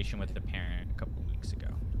conversation with a parent a couple of weeks ago,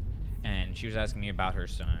 and she was asking me about her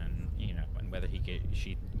son, you know, and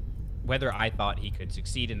whether I thought he could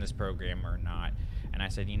succeed in this program or not. And I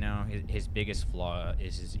said, you know, his biggest flaw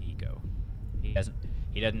is his ego. He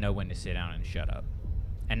doesn't know when to sit down and shut up,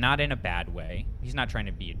 and not in a bad way. He's not trying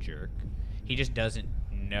to be a jerk. He just doesn't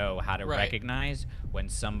know how to recognize when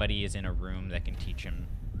somebody is in a room that can teach him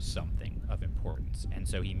something of importance, and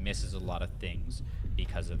so he misses a lot of things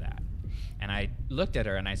because of that. And I looked at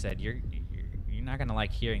her and I said, you're not gonna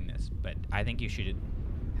like hearing this, but I think you should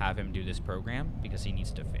have him do this program because he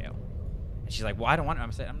needs to fail. And she's like, well, I don't want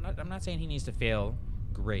him. I'm not saying he needs to fail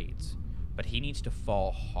grades, but he needs to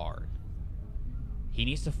fall hard. He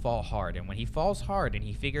needs to fall hard, and when he falls hard and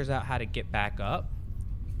he figures out how to get back up,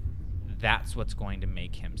 that's what's going to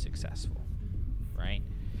make him successful, right?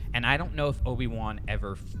 And I don't know if Obi-Wan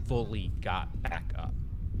ever fully got back up.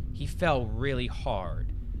 He fell really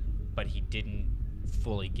hard, but he didn't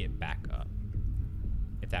fully get back up,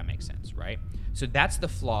 if that makes sense, right? So that's the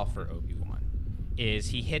flaw for Obi-Wan, is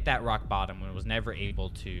he hit that rock bottom and was never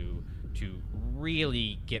able to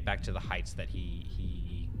really get back to the heights that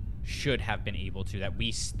he should have been able to,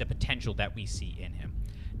 the potential that we see in him.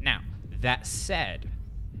 Now, that said,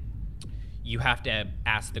 you have to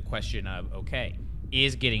ask the question of, okay,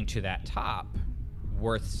 is getting to that top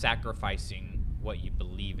worth sacrificing what you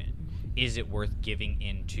believe in? Is it worth giving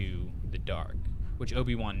into the dark, which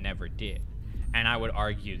Obi-Wan never did? And I would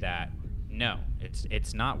argue that no,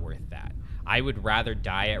 it's not worth that. I would rather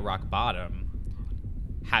die at rock bottom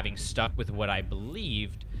having stuck with what I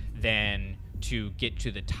believed than to get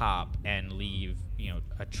to the top and leave, you know,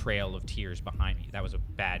 a trail of tears behind me. That was a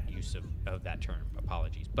bad use of that term.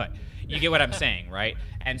 Apologies. But you get what I'm saying, right?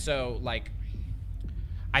 And so, like,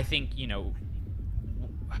 I think, you know,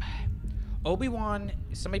 Obi-Wan,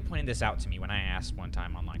 somebody pointed this out to me when I asked one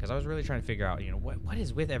time online, because I was really trying to figure out, you know, what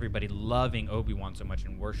is with everybody loving Obi-Wan so much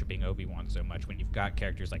and worshiping Obi-Wan so much when you've got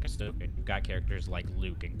characters like Ahsoka, you've got characters like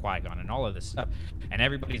Luke and Qui-Gon and all of this stuff, and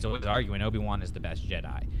everybody's always arguing Obi-Wan is the best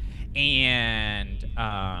Jedi. And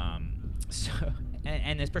so,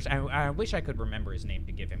 and this person, I wish I could remember his name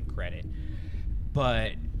to give him credit,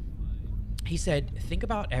 but he said, think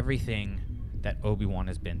about everything that Obi-Wan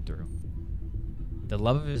has been through. The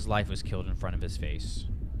love of his life was killed in front of his face.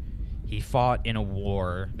 He fought in a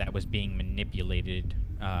war that was being manipulated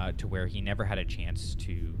to where he never had a chance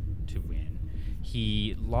to win.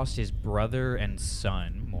 He lost his brother and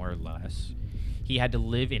son, more or less. He had to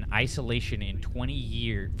live in isolation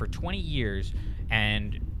for 20 years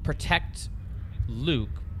and protect Luke,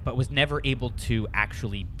 but was never able to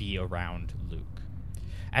actually be around Luke.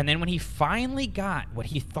 And then when he finally got what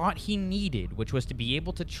he thought he needed, which was to be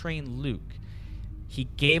able to train Luke, he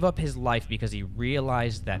gave up his life because he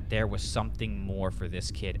realized that there was something more for this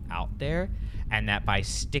kid out there, and that by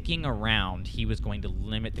sticking around, he was going to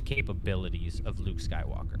limit the capabilities of Luke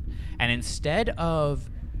Skywalker. And instead of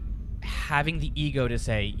having the ego to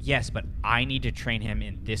say, yes, but I need to train him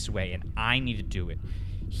in this way, and I need to do it,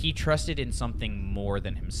 he trusted in something more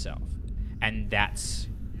than himself. And that's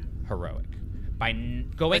heroic.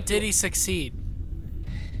 But did he succeed?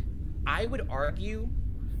 I would argue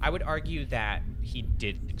that he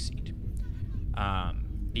did succeed,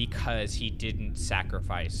 because he didn't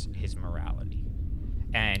sacrifice his morality,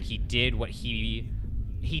 and he did what he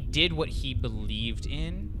believed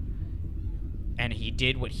in, and he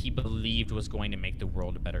did what he believed was going to make the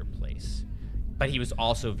world a better place. But he was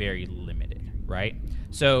also very limited, right?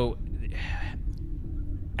 So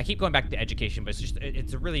I keep going back to education, but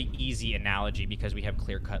it's a really easy analogy because we have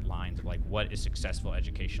clear-cut lines of like what is successful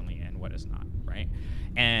educationally and what is not, right?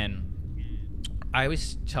 And I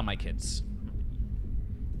always tell my kids,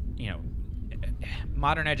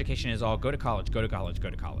 modern education is all go to college, go to college, go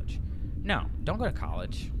to college. No, don't go to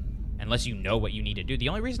college unless you know what you need to do. The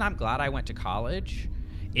only reason I'm glad I went to college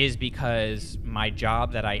is because my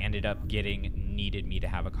job that I ended up getting needed me to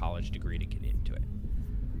have a college degree to get into it,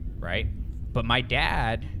 right? But my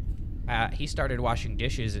dad, he started washing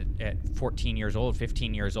dishes at 14 years old,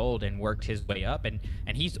 15 years old, and worked his way up, and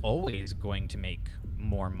he's always going to make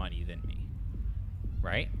more money than me,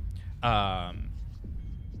 right?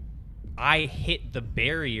 I hit the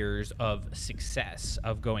barriers of success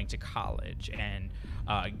of going to college and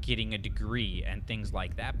getting a degree and things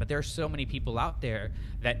like that, but there are so many people out there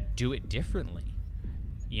that do it differently,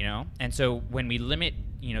 And so when we limit,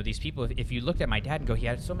 these people, if you looked at my dad and go, he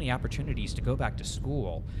had so many opportunities to go back to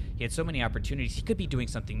school. He had so many opportunities. He could be doing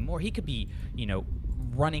something more. He could be,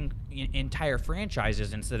 running entire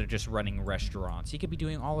franchises instead of just running restaurants. He could be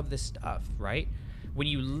doing all of this stuff, right? When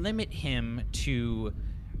you limit him to,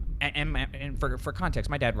 and for context,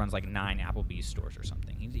 my dad runs like 9 Applebee's stores or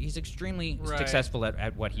something. He's extremely successful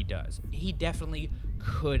at what he does. He definitely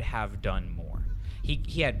could have done more.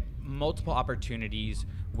 He had multiple opportunities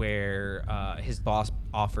where his boss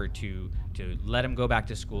offered to let him go back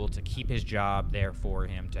to school, to keep his job there for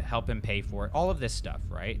him, to help him pay for it, all of this stuff,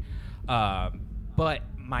 right? But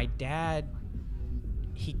my dad,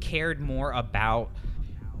 he cared more about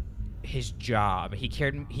his job.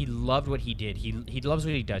 He loved what he did. He loves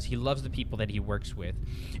what he does. He loves the people that he works with,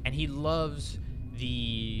 and he loves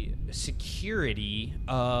the security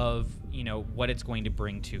of what it's going to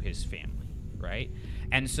bring to his family, right?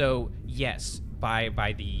 And so yes,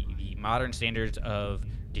 by the modern standards of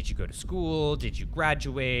did you go to school, did you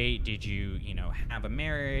graduate, did you have a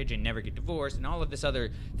marriage and never get divorced, and all of this other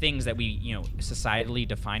things that we societally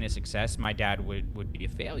define as success, my dad would be a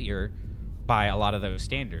failure by a lot of those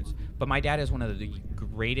standards. But my dad is one of the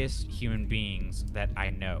greatest human beings that I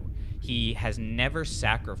know. He has never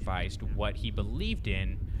sacrificed what he believed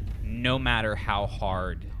in, no matter how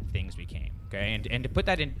hard things became. Okay, and to put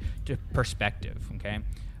that into perspective, okay.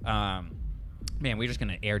 Man, we're just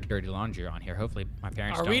gonna air dirty laundry on here. Hopefully, my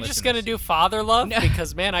parents. Are don't we listen just to gonna this. do father love? No.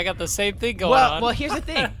 Because man, I got the same thing going on. Well, here's the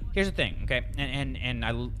thing. Okay, and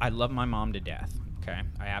I love my mom to death. Okay,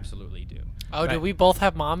 I absolutely do. Oh, But- do we both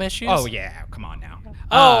have mom issues? Oh yeah, come on now.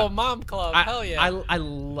 Oh, mom club. Hell yeah. I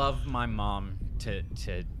love my mom to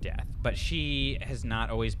death, but she has not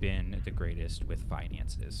always been the greatest with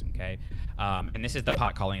finances. Okay, and this is the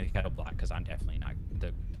pot calling the kettle black because I'm definitely not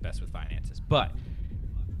the best with finances, but.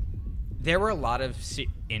 There were a lot of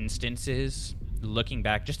instances, looking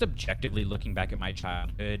back, just objectively looking back at my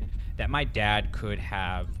childhood, that my dad could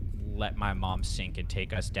have let my mom sink and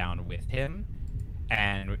take us down with him,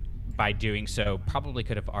 and by doing so, probably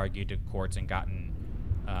could have argued to courts and gotten,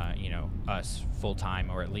 us full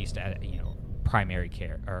time or at least at primary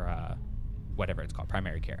care or whatever it's called,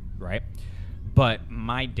 primary care, right? But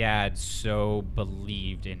my dad so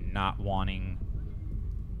believed in not wanting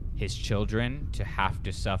his children to have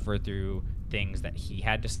to suffer through things that he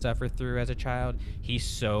had to suffer through as a child. He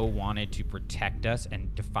so wanted to protect us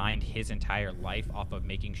and defined his entire life off of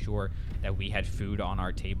making sure that we had food on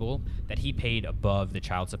our table, that he paid above the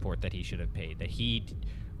child support that he should have paid, that he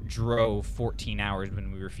drove 14 hours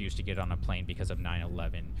when we refused to get on a plane because of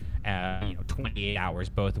 9/11. 28 hours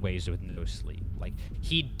both ways with no sleep. Like,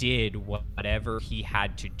 he did whatever he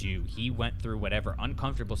had to do. He went through whatever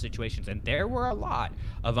uncomfortable situations, and there were a lot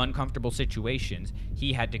of uncomfortable situations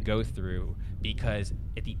he had to go through, because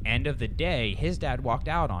at the end of the day, his dad walked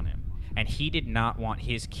out on him, and he did not want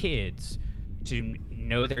his kids to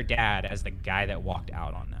know their dad as the guy that walked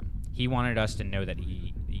out on them. He wanted us to know that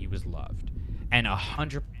he was loved. And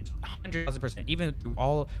 100,000%, even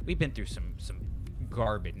through we've been through some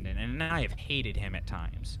garbage, and I have hated him at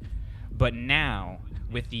times. But now,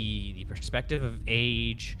 with the perspective of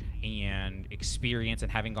age and experience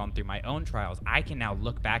and having gone through my own trials, I can now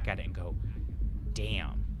look back at it and go,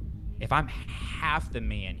 damn, if I'm half the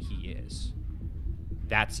man he is,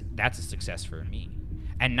 that's a success for me.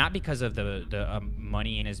 And not because of the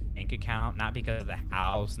money in his bank account, not because of the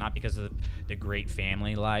house, not because of the great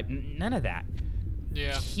family life, none of that.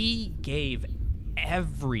 Yeah. He gave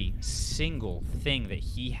every single thing that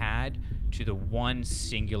he had to the one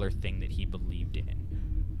singular thing that he believed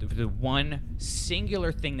in. The one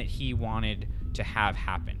singular thing that he wanted to have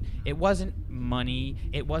happen. It wasn't money.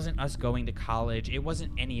 It wasn't us going to college. It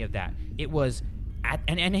wasn't any of that. It was...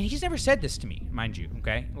 And he's never said this to me, mind you,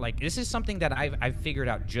 okay? Like, this is something that I've figured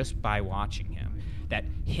out just by watching him, that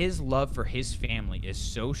his love for his family is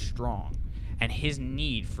so strong, and his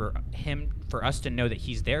need for us to know that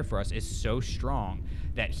he's there for us is so strong,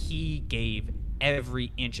 that he gave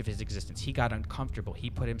every inch of his existence. He got uncomfortable.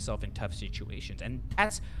 He put himself in tough situations. And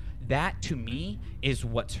that to me is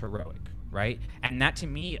what's heroic, right? And that to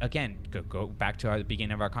me, again, go back to the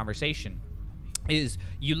beginning of our conversation, is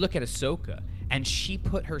you look at Ahsoka, and she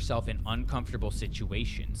put herself in uncomfortable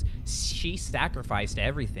situations. She sacrificed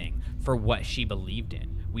everything for what she believed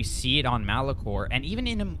in. We see it on Malachor, and even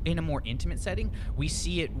in a more intimate setting, we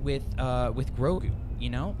see it with Grogu. You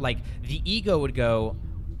know, like, the ego would go,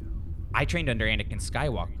 I trained under Anakin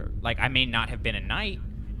Skywalker. Like, I may not have been a knight,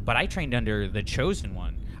 but I trained under the Chosen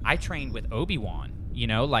One. I trained with Obi-Wan. You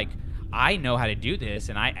know, like, I know how to do this,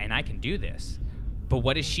 and I can do this. But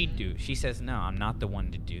what does she do? She says, no, I'm not the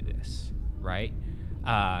one to do this, right?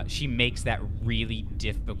 She makes that really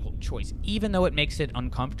difficult choice, even though it makes it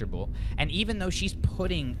uncomfortable, and even though she's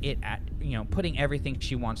putting everything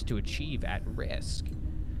she wants to achieve at risk.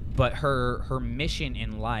 But her mission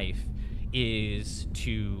in life is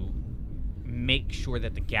to make sure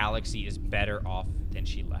that the galaxy is better off than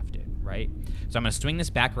she left it, right? So I'm going to swing this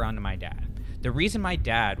back around to my dad. The reason my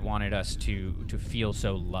dad wanted us to feel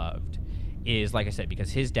so loved is, like I said,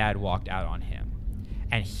 because his dad walked out on him.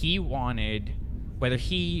 And he wanted, whether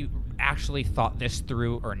he actually thought this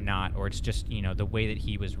through or not, or it's just, the way that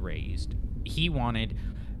he was raised, he wanted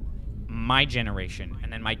my generation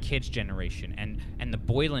and then my kids' generation and the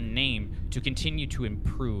Boylan name to continue to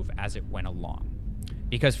improve as it went along.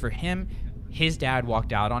 Because for him, his dad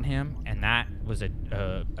walked out on him, and that was a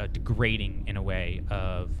degrading, in a way,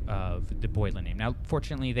 of the Boylan name. Now,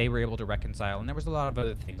 fortunately, they were able to reconcile, and there was a lot of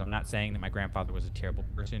other things. I'm not saying that my grandfather was a terrible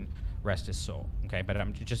person, rest his soul, okay? But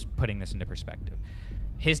I'm just putting this into perspective.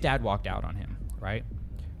 His dad walked out on him, right?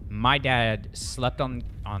 My dad slept on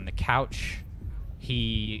the couch.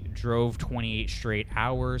 He drove 28 straight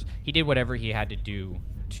hours. He did whatever he had to do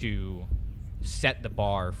to set the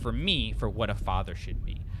bar for me for what a father should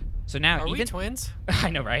be. So now, Are we twins?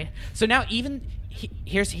 I know, right? So now,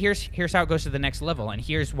 here's how it goes to the next level, and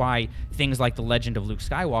here's why things like the legend of Luke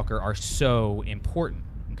Skywalker are so important.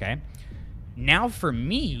 Okay, now for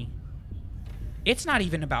me, it's not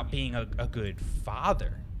even about being a good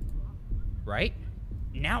father, right?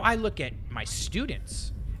 Now I look at my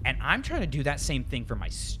students, and I'm trying to do that same thing for my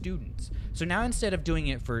students. So now, instead of doing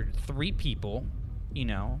it for 3 people,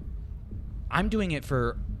 I'm doing it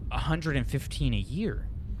for 115 a year.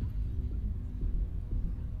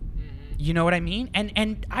 You know what I mean?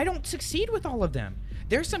 And I don't succeed with all of them.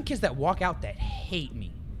 There's some kids that walk out that hate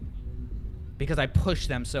me because I push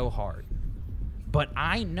them so hard. But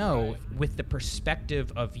I know, with the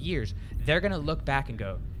perspective of years, they're going to look back and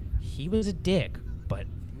go, he was a dick, but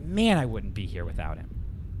man, I wouldn't be here without him.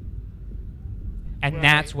 And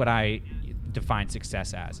that's what I define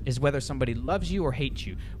success as, is whether somebody loves you or hates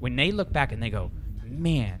you. When they look back and they go,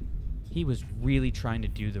 man, he was really trying to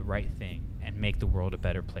do the right thing and make the world a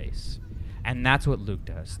better place. And that's what Luke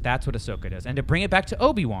does. That's what Ahsoka does. And to bring it back to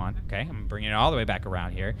Obi-Wan, okay, I'm bringing it all the way back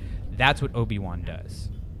around here. That's what Obi-Wan does.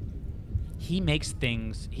 He makes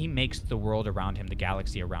the world around him, the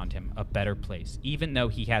galaxy around him, a better place, even though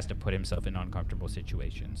he has to put himself in uncomfortable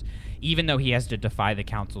situations, even though he has to defy the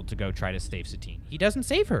council to go try to save Satine. He doesn't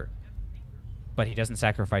save her, but he doesn't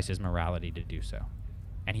sacrifice his morality to do so.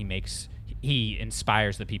 And he makes he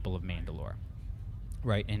inspires the people of Mandalore,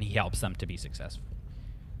 right? And he helps them to be successful.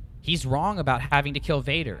 He's wrong about having to kill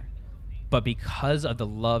Vader, but because of the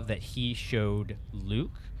love that he showed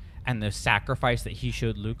Luke and the sacrifice that he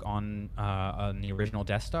showed Luke on the original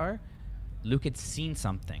Death Star, Luke had seen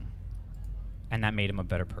something, and that made him a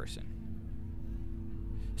better person.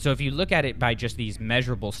 So if you look at it by just these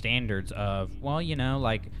measurable standards of, well, you know,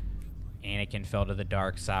 like Anakin fell to the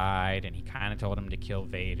dark side, and he kind of told him to kill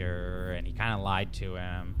Vader, and he kind of lied to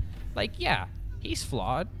him. Like, yeah, he's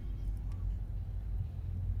flawed,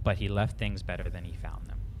 but he left things better than he found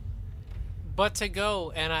them. But to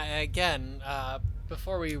go, and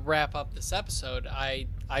before we wrap up this episode, I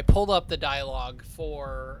pulled up the dialogue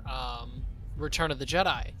for Return of the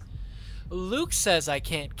Jedi. Luke says, I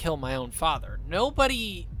can't kill my own father.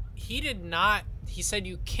 He said,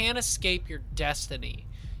 you can't escape your destiny.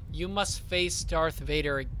 You must face Darth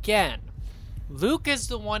Vader again. Luke is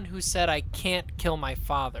the one who said, I can't kill my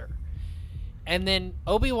father. And then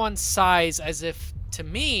Obi-Wan sighs as if, to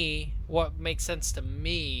me, what makes sense to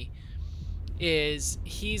me is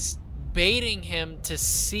he's baiting him to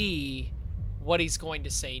see what he's going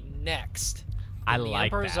to say next. I the like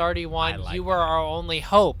Emperor's that. already won. I You like were that. our only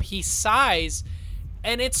hope. He sighs,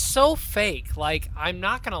 and it's so fake. Like, I'm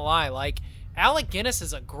not going to lie. Like, Alec Guinness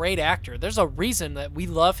is a great actor. There's a reason that we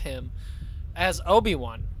love him as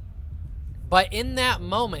Obi-Wan. But in that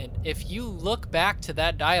moment, if you look back to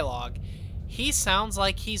that dialogue, he sounds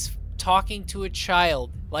like he's talking to a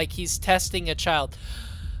child, like he's testing a child.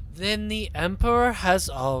 Then the Emperor has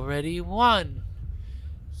already won.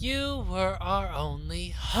 You were our only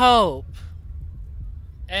hope.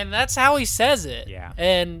 And that's how he says it. Yeah.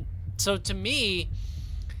 And so to me,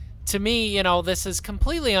 you know, this is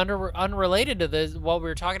completely unrelated to what we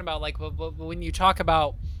were talking about. Like, when you talk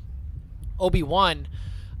about Obi-Wan,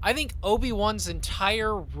 I think Obi-Wan's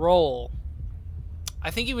entire role,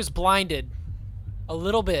 I think he was blinded a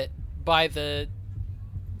little bit by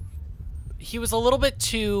he was a little bit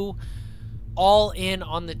too all in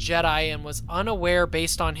on the Jedi and was unaware,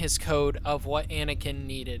 based on his code, of what Anakin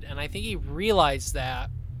needed. And I think he realized that.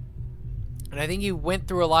 And I think he went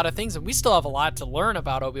through a lot of things, and we still have a lot to learn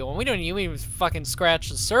about Obi-Wan. We don't even fucking scratch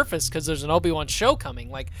the surface because there's an Obi-Wan show coming.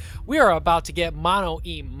 Like, we are about to get mono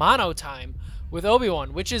time with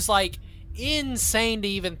Obi-Wan, which is, like, insane to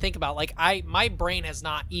even think about. Like, my brain has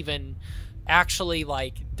not even actually,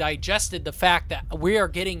 like, digested the fact that we are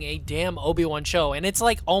getting a damn Obi-Wan show, and it's,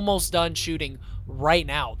 like, almost done shooting right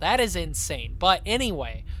now. That is insane. But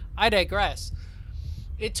anyway, I digress.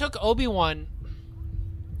 It took Obi-Wan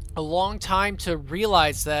a long time to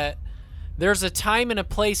realize that there's a time and a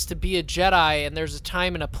place to be a Jedi, and there's a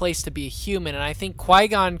time and a place to be a human. And I think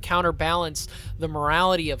Qui-Gon counterbalanced the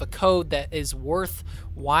morality of a code that is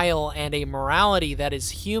worthwhile and a morality that is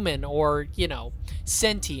human, or, you know,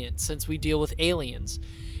 sentient, since we deal with aliens.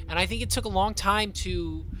 And I think it took a long time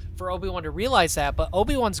for Obi-Wan to realize that. But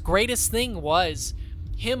Obi-Wan's greatest thing was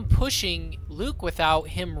him pushing Luke without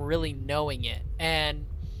him really knowing it. And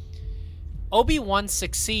Obi-Wan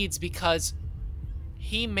succeeds because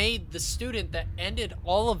he made the student that ended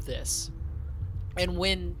all of this. And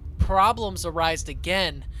when problems arised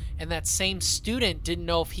again, and that same student didn't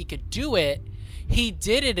know if he could do it, he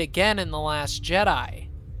did it again in The Last Jedi.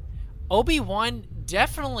 Obi-Wan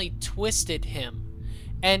definitely twisted him.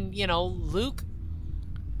 And, you know, Luke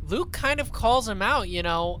kind of calls him out, you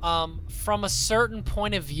know, from a certain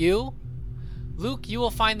point of view. Luke, you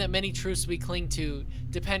will find that many truths we cling to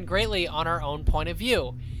depend greatly on our own point of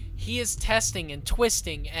view. He is testing and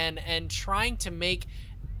twisting and trying to make,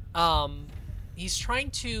 he's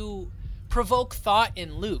trying to provoke thought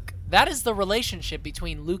in Luke. That is the relationship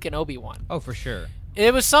between Luke and Obi-Wan. Oh, for sure.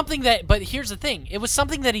 It was something but here's the thing. It was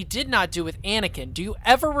something that he did not do with Anakin. Do you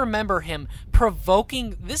ever remember him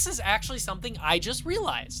provoking? This is actually something I just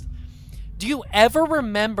realized. Do you ever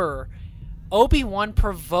remember Obi-Wan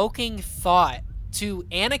provoking thought to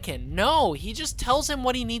Anakin? No, he just tells him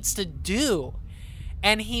what he needs to do.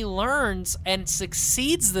 And he learns and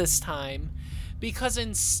succeeds this time because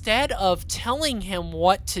instead of telling him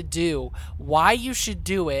what to do, why you should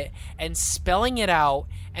do it, and spelling it out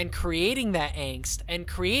and creating that angst and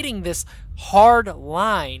creating this hard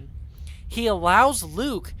line, he allows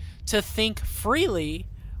Luke to think freely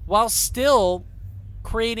while still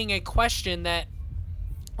creating a question that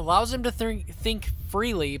allows him to think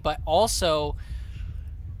freely, but also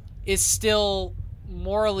is still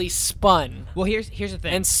morally spun. Well, here's the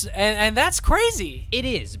thing, and that's crazy. It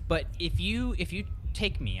is, but if you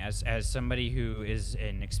take me as somebody who is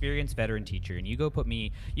an experienced veteran teacher, and you can put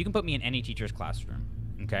me in any teacher's classroom,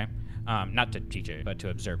 okay? Not to teach it, but to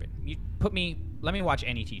observe it. You put me let me watch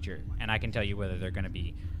any teacher, and I can tell you whether they're going to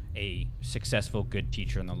be a successful, good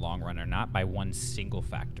teacher in the long run or not by one single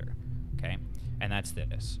factor, okay? And that's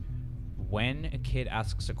this. When a kid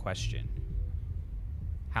asks a question,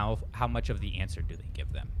 how much of the answer do they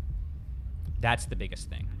give them? That's the biggest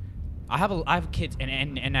thing. I have kids,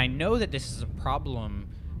 and I know that this is a problem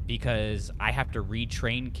because I have to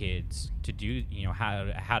retrain kids to do, how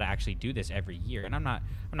to actually do this every year. And I'm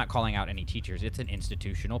not calling out any teachers. It's an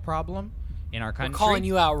institutional problem in our country. We're calling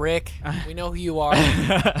you out, Rick. We know who you are.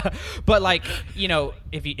 But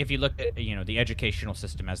if you look at the educational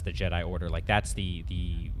system as the Jedi Order, that's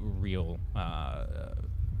the real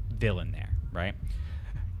villain there, right?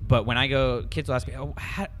 But when I go, kids will ask me, "Oh,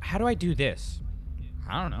 how do I do this?"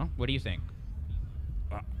 I don't know. What do you think?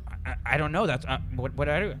 I don't know. That's what do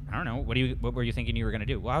I do? I don't know. What were you thinking you were gonna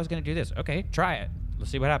do? Well, I was gonna do this. Okay, try it.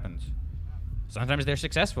 Let's see what happens. Sometimes they're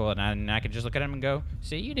successful, and I can just look at them and go,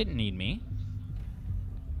 "See, you didn't need me,"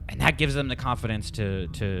 and that gives them the confidence to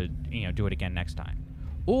do it again next time.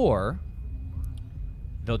 Or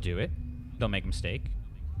they'll do it. They'll make a mistake.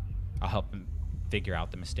 I'll help them figure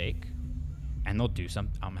out the mistake, and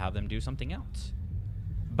I'll have them do something else.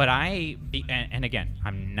 But and again,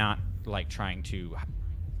 I'm not trying to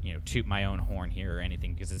toot my own horn here or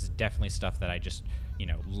anything, because this is definitely stuff that I just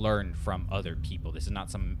learned from other people. This is not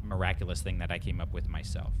some miraculous thing that I came up with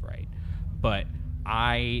myself, right? But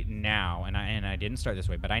I now, and I didn't start this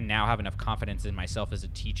way, but I now have enough confidence in myself as a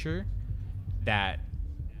teacher that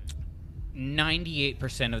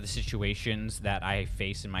 98% of the situations that I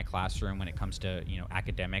face in my classroom when it comes to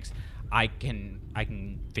academics, I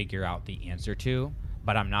can figure out the answer to.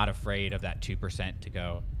 But I'm not afraid of that 2% to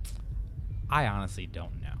go, I honestly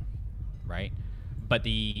don't know, right? But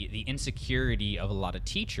the insecurity of a lot of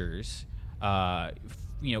teachers,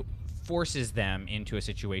 forces them into a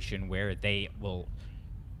situation where they will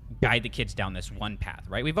guide the kids down this one path,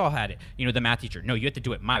 right? We've all had it. The math teacher, no, you have to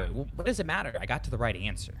do it my way. Well, what does it matter? I got to the right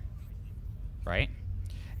answer, right?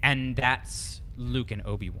 And that's Luke and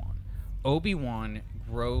Obi-Wan. Obi-Wan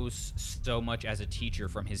grows so much as a teacher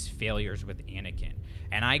from his failures with Anakin.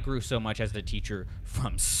 And I grew so much as a teacher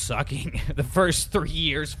from sucking the first 4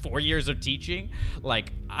 years of teaching.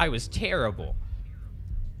 I was terrible.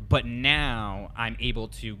 But now I'm able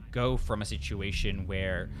to go from a situation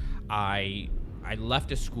where I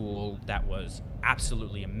left a school that was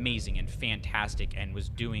absolutely amazing and fantastic and was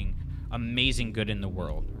doing amazing good in the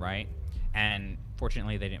world, right? And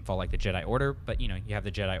fortunately, they didn't fall like the Jedi Order, but you have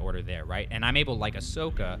the Jedi Order there, right? And I'm able, like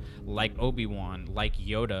Ahsoka, like Obi-Wan, like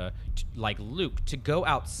Yoda, like Luke, to go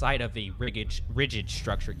outside of a rigid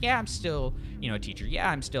structure. Yeah, I'm still, a teacher. Yeah,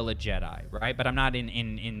 I'm still a Jedi, right? But I'm not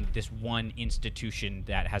in this one institution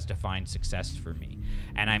that has defined success for me.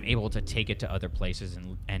 And I'm able to take it to other places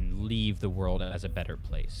and leave the world as a better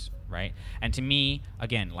place, right? And to me,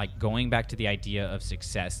 again, going back to the idea of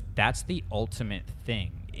success, that's the ultimate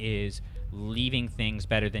thing, is leaving things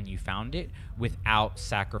better than you found it without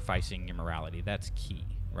sacrificing your morality. That's key,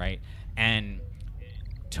 right? And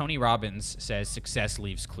Tony Robbins says success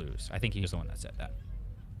leaves clues. I think he was the one that said that.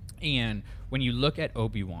 And when you look at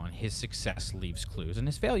Obi-Wan, his success leaves clues and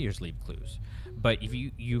his failures leave clues. But if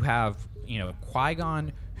you have,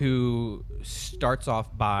 Qui-Gon, who starts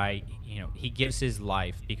off by, he gives his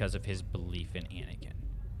life because of his belief in Anakin,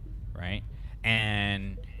 right?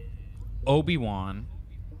 And Obi-Wan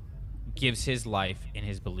gives his life in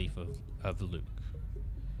his belief of Luke.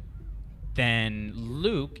 Then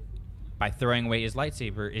Luke, by throwing away his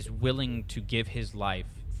lightsaber, is willing to give his life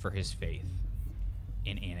for his faith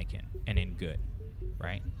in Anakin and in good,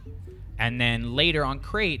 right? And then later on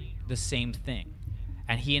Crate, the same thing.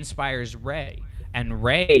 And he inspires Rey, and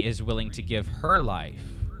Rey is willing to give her life,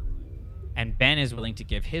 and Ben is willing to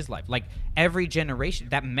give his life. Every generation,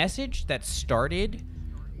 that message that started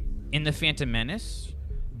in The Phantom Menace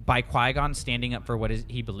by Qui-Gon standing up for what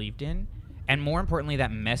he believed in, and more importantly,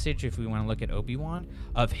 that message, if we want to look at Obi-Wan,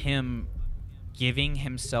 of him giving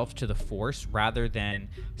himself to the Force rather than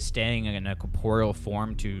staying in a corporeal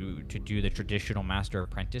form to do the traditional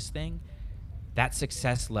master-apprentice thing, that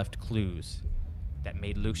success left clues that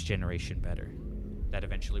made Luke's generation better, that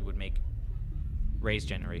eventually would make Rey's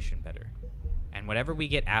generation better. And whatever we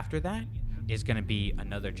get after that is going to be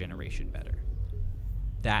another generation better.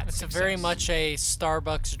 It's very much a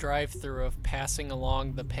Starbucks drive-through of passing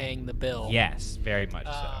along the paying the bill. Yes, very much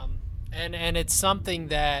so. And it's something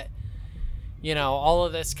that, all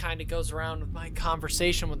of this kind of goes around with my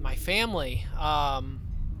conversation with my family. My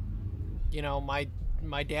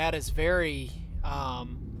dad is very,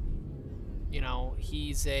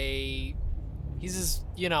 he's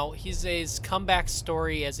as comeback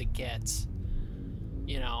story as it gets.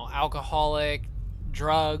 Alcoholic,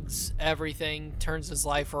 drugs, everything, turns his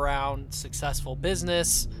life around, successful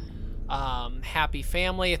business, happy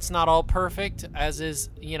family. It's not all perfect, as is,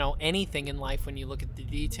 anything in life when you look at the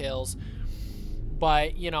details.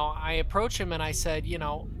 But, I approached him and I said,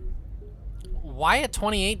 why at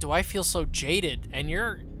 28 do I feel so jaded? And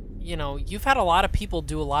you've had a lot of people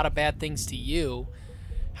do a lot of bad things to you.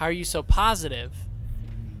 How are you so positive?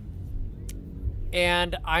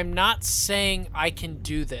 And I'm not saying I can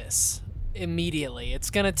do this immediately. It's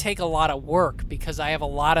going to take a lot of work because I have a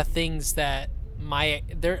lot of things that I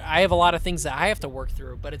have to work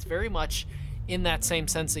through, but it's very much in that same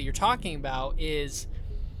sense that you're talking about, is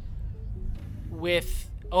with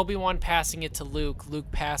Obi-Wan passing it to Luke,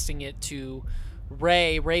 Luke passing it to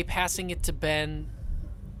Rey passing it to Ben.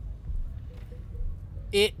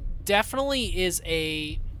 It definitely is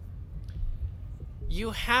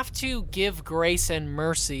you have to give grace and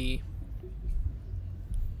mercy.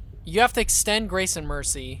 You have to extend grace and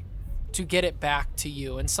mercy to get it back to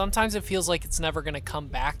you. And sometimes it feels like it's never going to come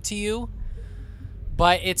back to you.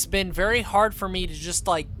 But it's been very hard for me to just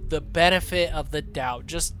the benefit of the doubt.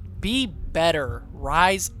 Just be better.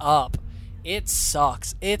 Rise up. It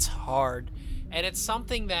sucks. It's hard. And it's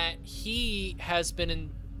something that he has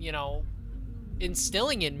been,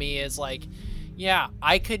 instilling in me is yeah,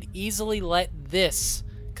 I could easily let this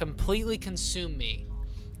completely consume me.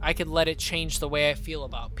 I could let it change the way I feel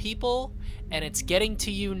about people, and it's getting to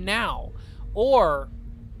you now. Or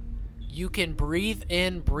you can breathe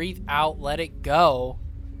in, breathe out, let it go,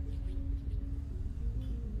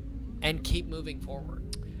 and keep moving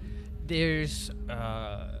forward. There's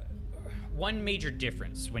one major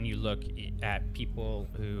difference when you look at people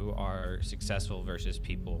who are successful versus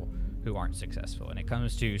people who aren't successful, and it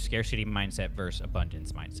comes to scarcity mindset versus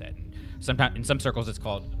abundance mindset. And sometimes in some circles it's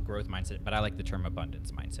called growth mindset, but I like the term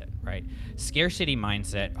abundance mindset, right? Scarcity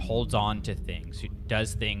mindset holds on to things,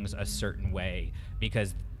 does things a certain way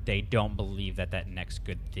because they don't believe that next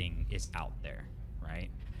good thing is out there, right?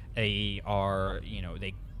 They are,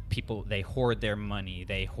 they hoard their money,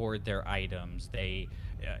 they hoard their items, they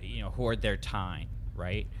hoard their time,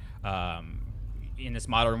 right? In this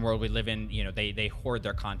modern world we live in, they hoard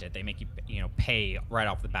their content. They make you, pay right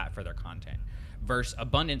off the bat for their content. Versus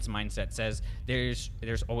abundance mindset says there's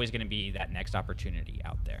always going to be that next opportunity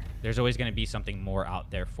out there. There's always going to be something more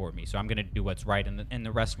out there for me. So I'm going to do what's right, and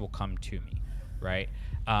the rest will come to me, right?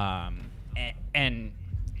 And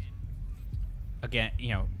again,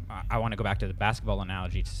 I want to go back to the basketball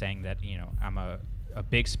analogy to saying that, I'm a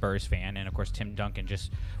big Spurs fan, and of course Tim Duncan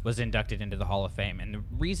just was inducted into the Hall of Fame. And the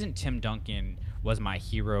reason Tim Duncan was my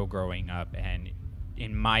hero growing up, and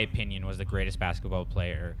in my opinion was the greatest basketball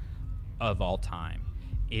player of all time,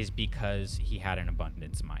 is because he had an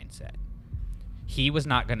abundance mindset. He was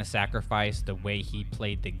not going to sacrifice the way he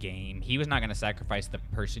played the game. He was not going to sacrifice the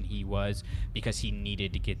person he was because he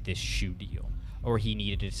needed to get this shoe deal, or he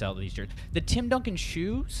needed to sell these jerseys. The Tim Duncan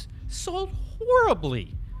shoes sold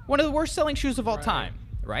horribly. One of the worst selling shoes of all time,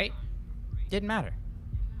 right? Didn't matter.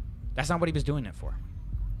 That's not what he was doing it for.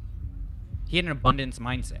 He had an abundance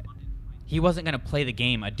mindset. He wasn't going to play the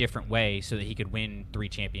game a different way so that he could win 3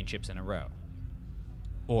 championships in a row,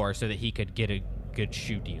 or so that he could get a good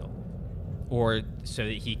shoe deal, or so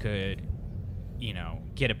that he could,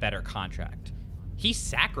 get a better contract. He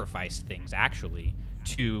sacrificed things, actually,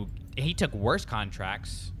 he took worse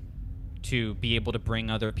contracts to be able to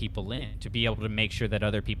bring other people in, to be able to make sure that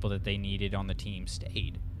other people that they needed on the team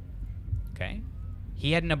stayed. Okay?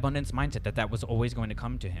 He had an abundance mindset that was always going to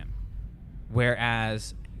come to him.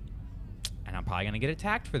 Whereas, and I'm probably going to get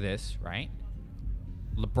attacked for this, right?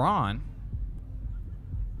 LeBron,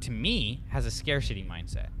 to me, has a scarcity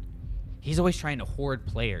mindset. He's always trying to hoard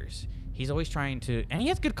players. He's always trying to, and he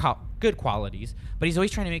has good qualities, but he's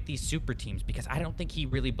always trying to make these super teams because I don't think he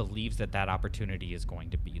really believes that opportunity is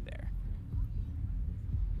going to be there.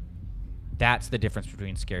 That's the difference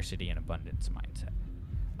between scarcity and abundance mindset.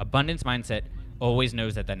 Abundance mindset always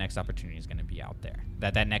knows that next opportunity is going to be out there,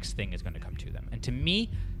 that next thing is going to come to them. And to me,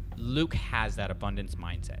 Luke has that abundance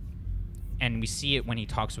mindset. And we see it when he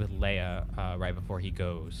talks with Leia right before he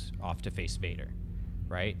goes off to face Vader,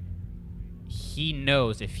 right? He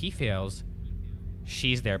knows if he fails,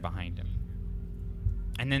 she's there behind him.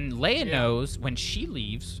 And then Leia knows when she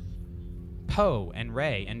leaves, Poe and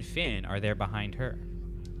Rey and Finn are there behind her.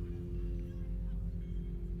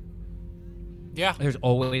 Yeah. There's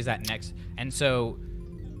always that next. And so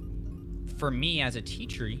for me as a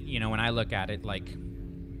teacher, when I look at it,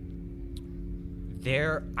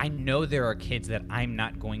 I know there are kids that I'm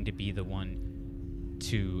not going to be the one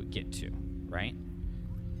to get to, right?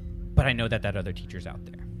 But I know that other teacher's out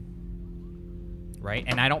there. right?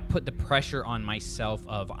 And I don't put the pressure on myself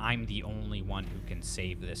of I'm the only one who can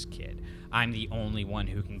save this kid. I'm the only one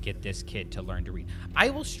who can get this kid to learn to read.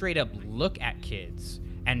 I will straight up look at kids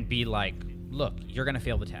and be like, look, you're going to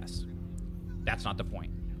fail the test. That's not the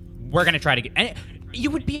point. We're going to try to get... And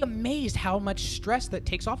you would be amazed how much stress that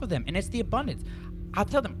takes off of them. And it's the abundance. I'll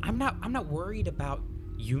tell them, I'm not worried about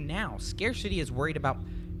you now. Scarcity is worried about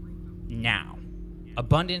now.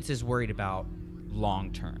 Abundance is worried about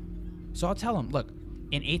long term. So I'll tell them, look,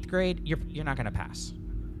 in 8th grade, you're not going to pass.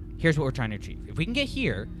 Here's what we're trying to achieve. If we can get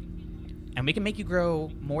here, and we can make you grow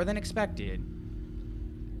more than expected,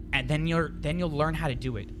 and then you'll learn how to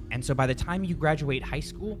do it. And so by the time you graduate high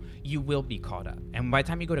school, you will be caught up. And by the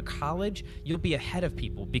time you go to college, you'll be ahead of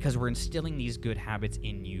people because we're instilling these good habits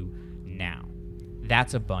in you now.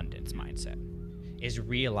 That's abundance mindset, is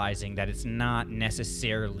realizing that it's not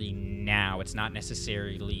necessarily now. It's not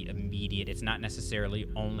necessarily immediate. It's not necessarily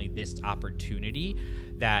only this opportunity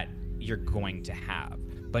that you're going to have,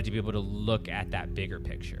 but to be able to look at that bigger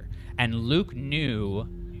picture. And Luke knew,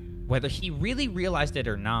 whether he really realized it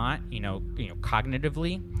or not,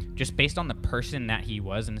 cognitively, just based on the person that he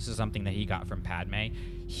was, and this is something that he got from Padme,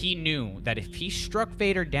 he knew that if he struck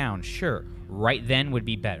Vader down, sure, right then would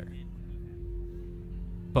be better.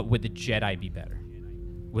 But would the Jedi be better?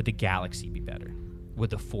 Would the galaxy be better? Would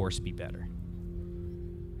the Force be better?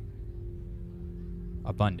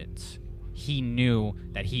 Abundance. He knew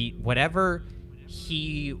that whatever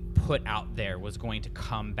he put out there was going to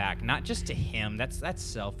come back, not just to him, that's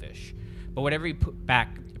selfish, but whatever he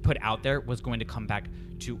put out there was going to come back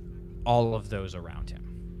to all of those around him.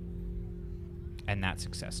 And that's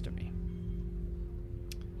success to me.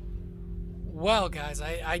 Well, guys,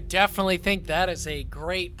 I definitely think that is a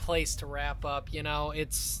great place to wrap up.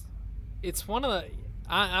 It's one of the...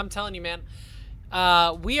 I'm telling you, man,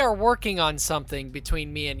 we are working on something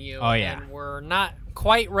between me and you. Oh, yeah. And we're not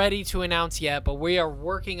quite ready to announce yet, but we are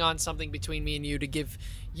working on something between me and you to give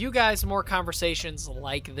you guys more conversations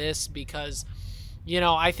like this because,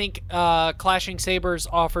 I think Clashing Sabers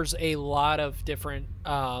offers a lot of different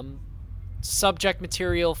subject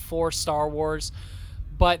material for Star Wars.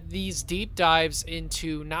 But these deep dives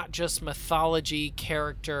into not just mythology,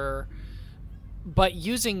 character, but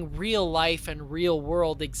using real life and real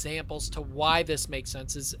world examples to why this makes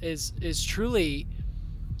sense is truly,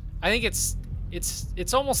 I think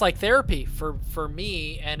it's almost like therapy for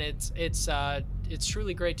me, and it's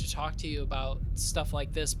truly great to talk to you about stuff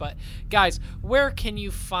like this. But guys, where can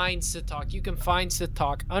you find Sith Talk? You can find Sith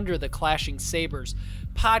Talk under the Clashing Sabers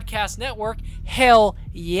Podcast Network. Hell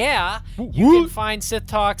yeah. You can find Sith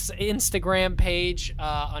Talk's Instagram page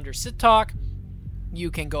under Sith Talk.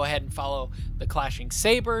 You can go ahead and follow the Clashing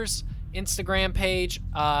Sabers Instagram page.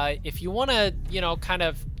 If you want to, kind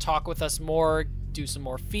of talk with us more, do some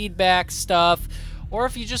more feedback stuff, or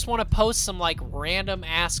if you just want to post some random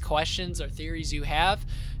ass questions or theories you have,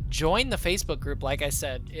 join the Facebook group. Like I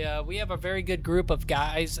said, we have a very good group of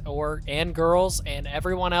guys and girls and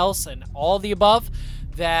everyone else and all the above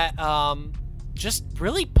that just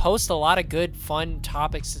really post a lot of good, fun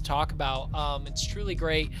topics to talk about. It's truly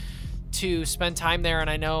great to spend time there, and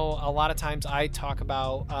I know a lot of times I talk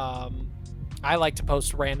about I like to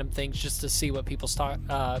post random things just to see what people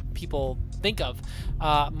think of,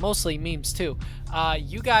 mostly memes too.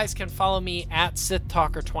 You guys can follow me at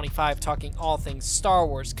SithTalker25, talking all things Star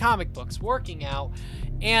Wars, comic books, working out,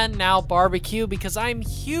 and now barbecue, because I'm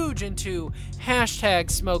huge into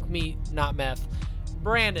 #SmokeMeat,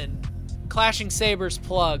 Brandon, Clashing Sabers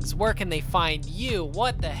plugs. Where can they find you?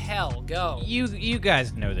 What the hell? Go. You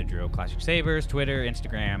guys know the drill. Clashing Sabers, Twitter,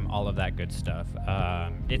 Instagram, all of that good stuff.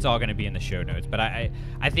 It's all going to be in the show notes. But I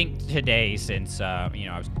think today, since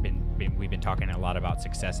we've been talking a lot about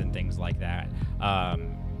success and things like that,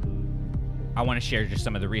 I want to share just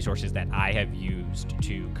some of the resources that I have used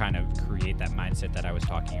to kind of create that mindset that I was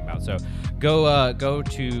talking about. So go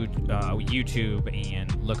to YouTube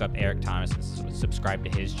and look up Eric Thomas and subscribe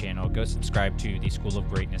to his channel. Go subscribe to the School of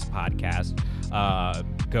Greatness podcast.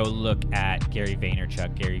 Go look at Gary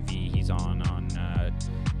Vaynerchuk, Gary V. He's on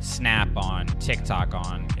Snap, on TikTok,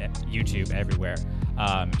 on YouTube, everywhere.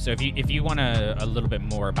 So if you want a little bit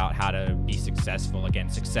more about how to be successful, again,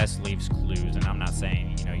 success leaves clues, and I'm not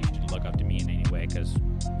saying you should look up to me in any way, because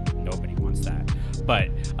nobody wants that. But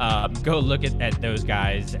go look at those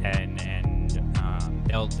guys, and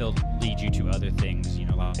they'll lead you to other things.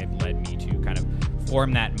 They've led me to kind of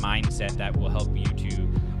form that mindset that will help you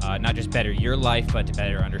to not just better your life, but to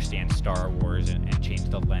better understand Star Wars and change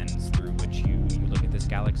the lens through which you look at this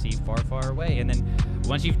galaxy far, far away. And then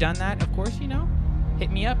once you've done that, of course, hit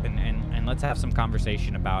me up and let's have some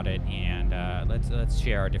conversation about it, and let's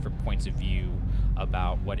share our different points of view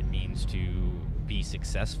about what it means to be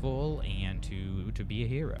successful and to be a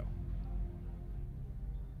hero.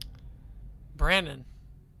 Brandon,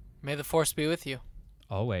 may the Force be with you.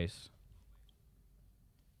 Always.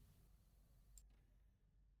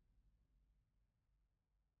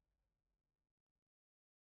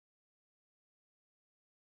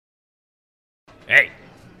 Hey,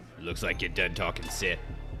 looks like you're done talking Sith.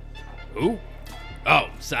 Who? Oh,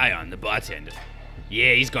 Scion, the bartender.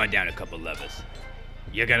 Yeah, he's gone down a couple levels.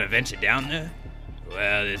 You're gonna venture down there?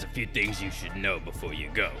 Well, there's a few things you should know before you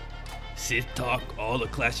go. Sith Talk, all the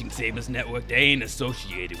Clashing Sabers Network, they ain't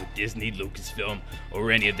associated with Disney, Lucasfilm,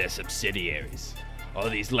 or any of their subsidiaries. All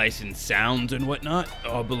these licensed sounds and whatnot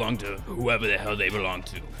all belong to whoever the hell they belong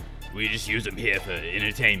to. We just use them here for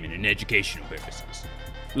entertainment and educational purposes.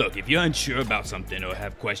 Look, if you're unsure about something or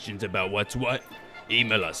have questions about what's what,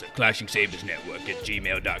 email us at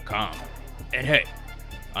clashingsabersnetwork@gmail.com. And hey,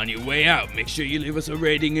 on your way out, make sure you leave us a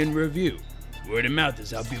rating and review. Word of mouth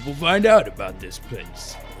is how people find out about this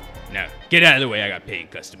place. Now, get out of the way, I got paying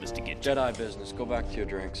customers to get to. Jedi business. Go back to your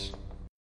drinks.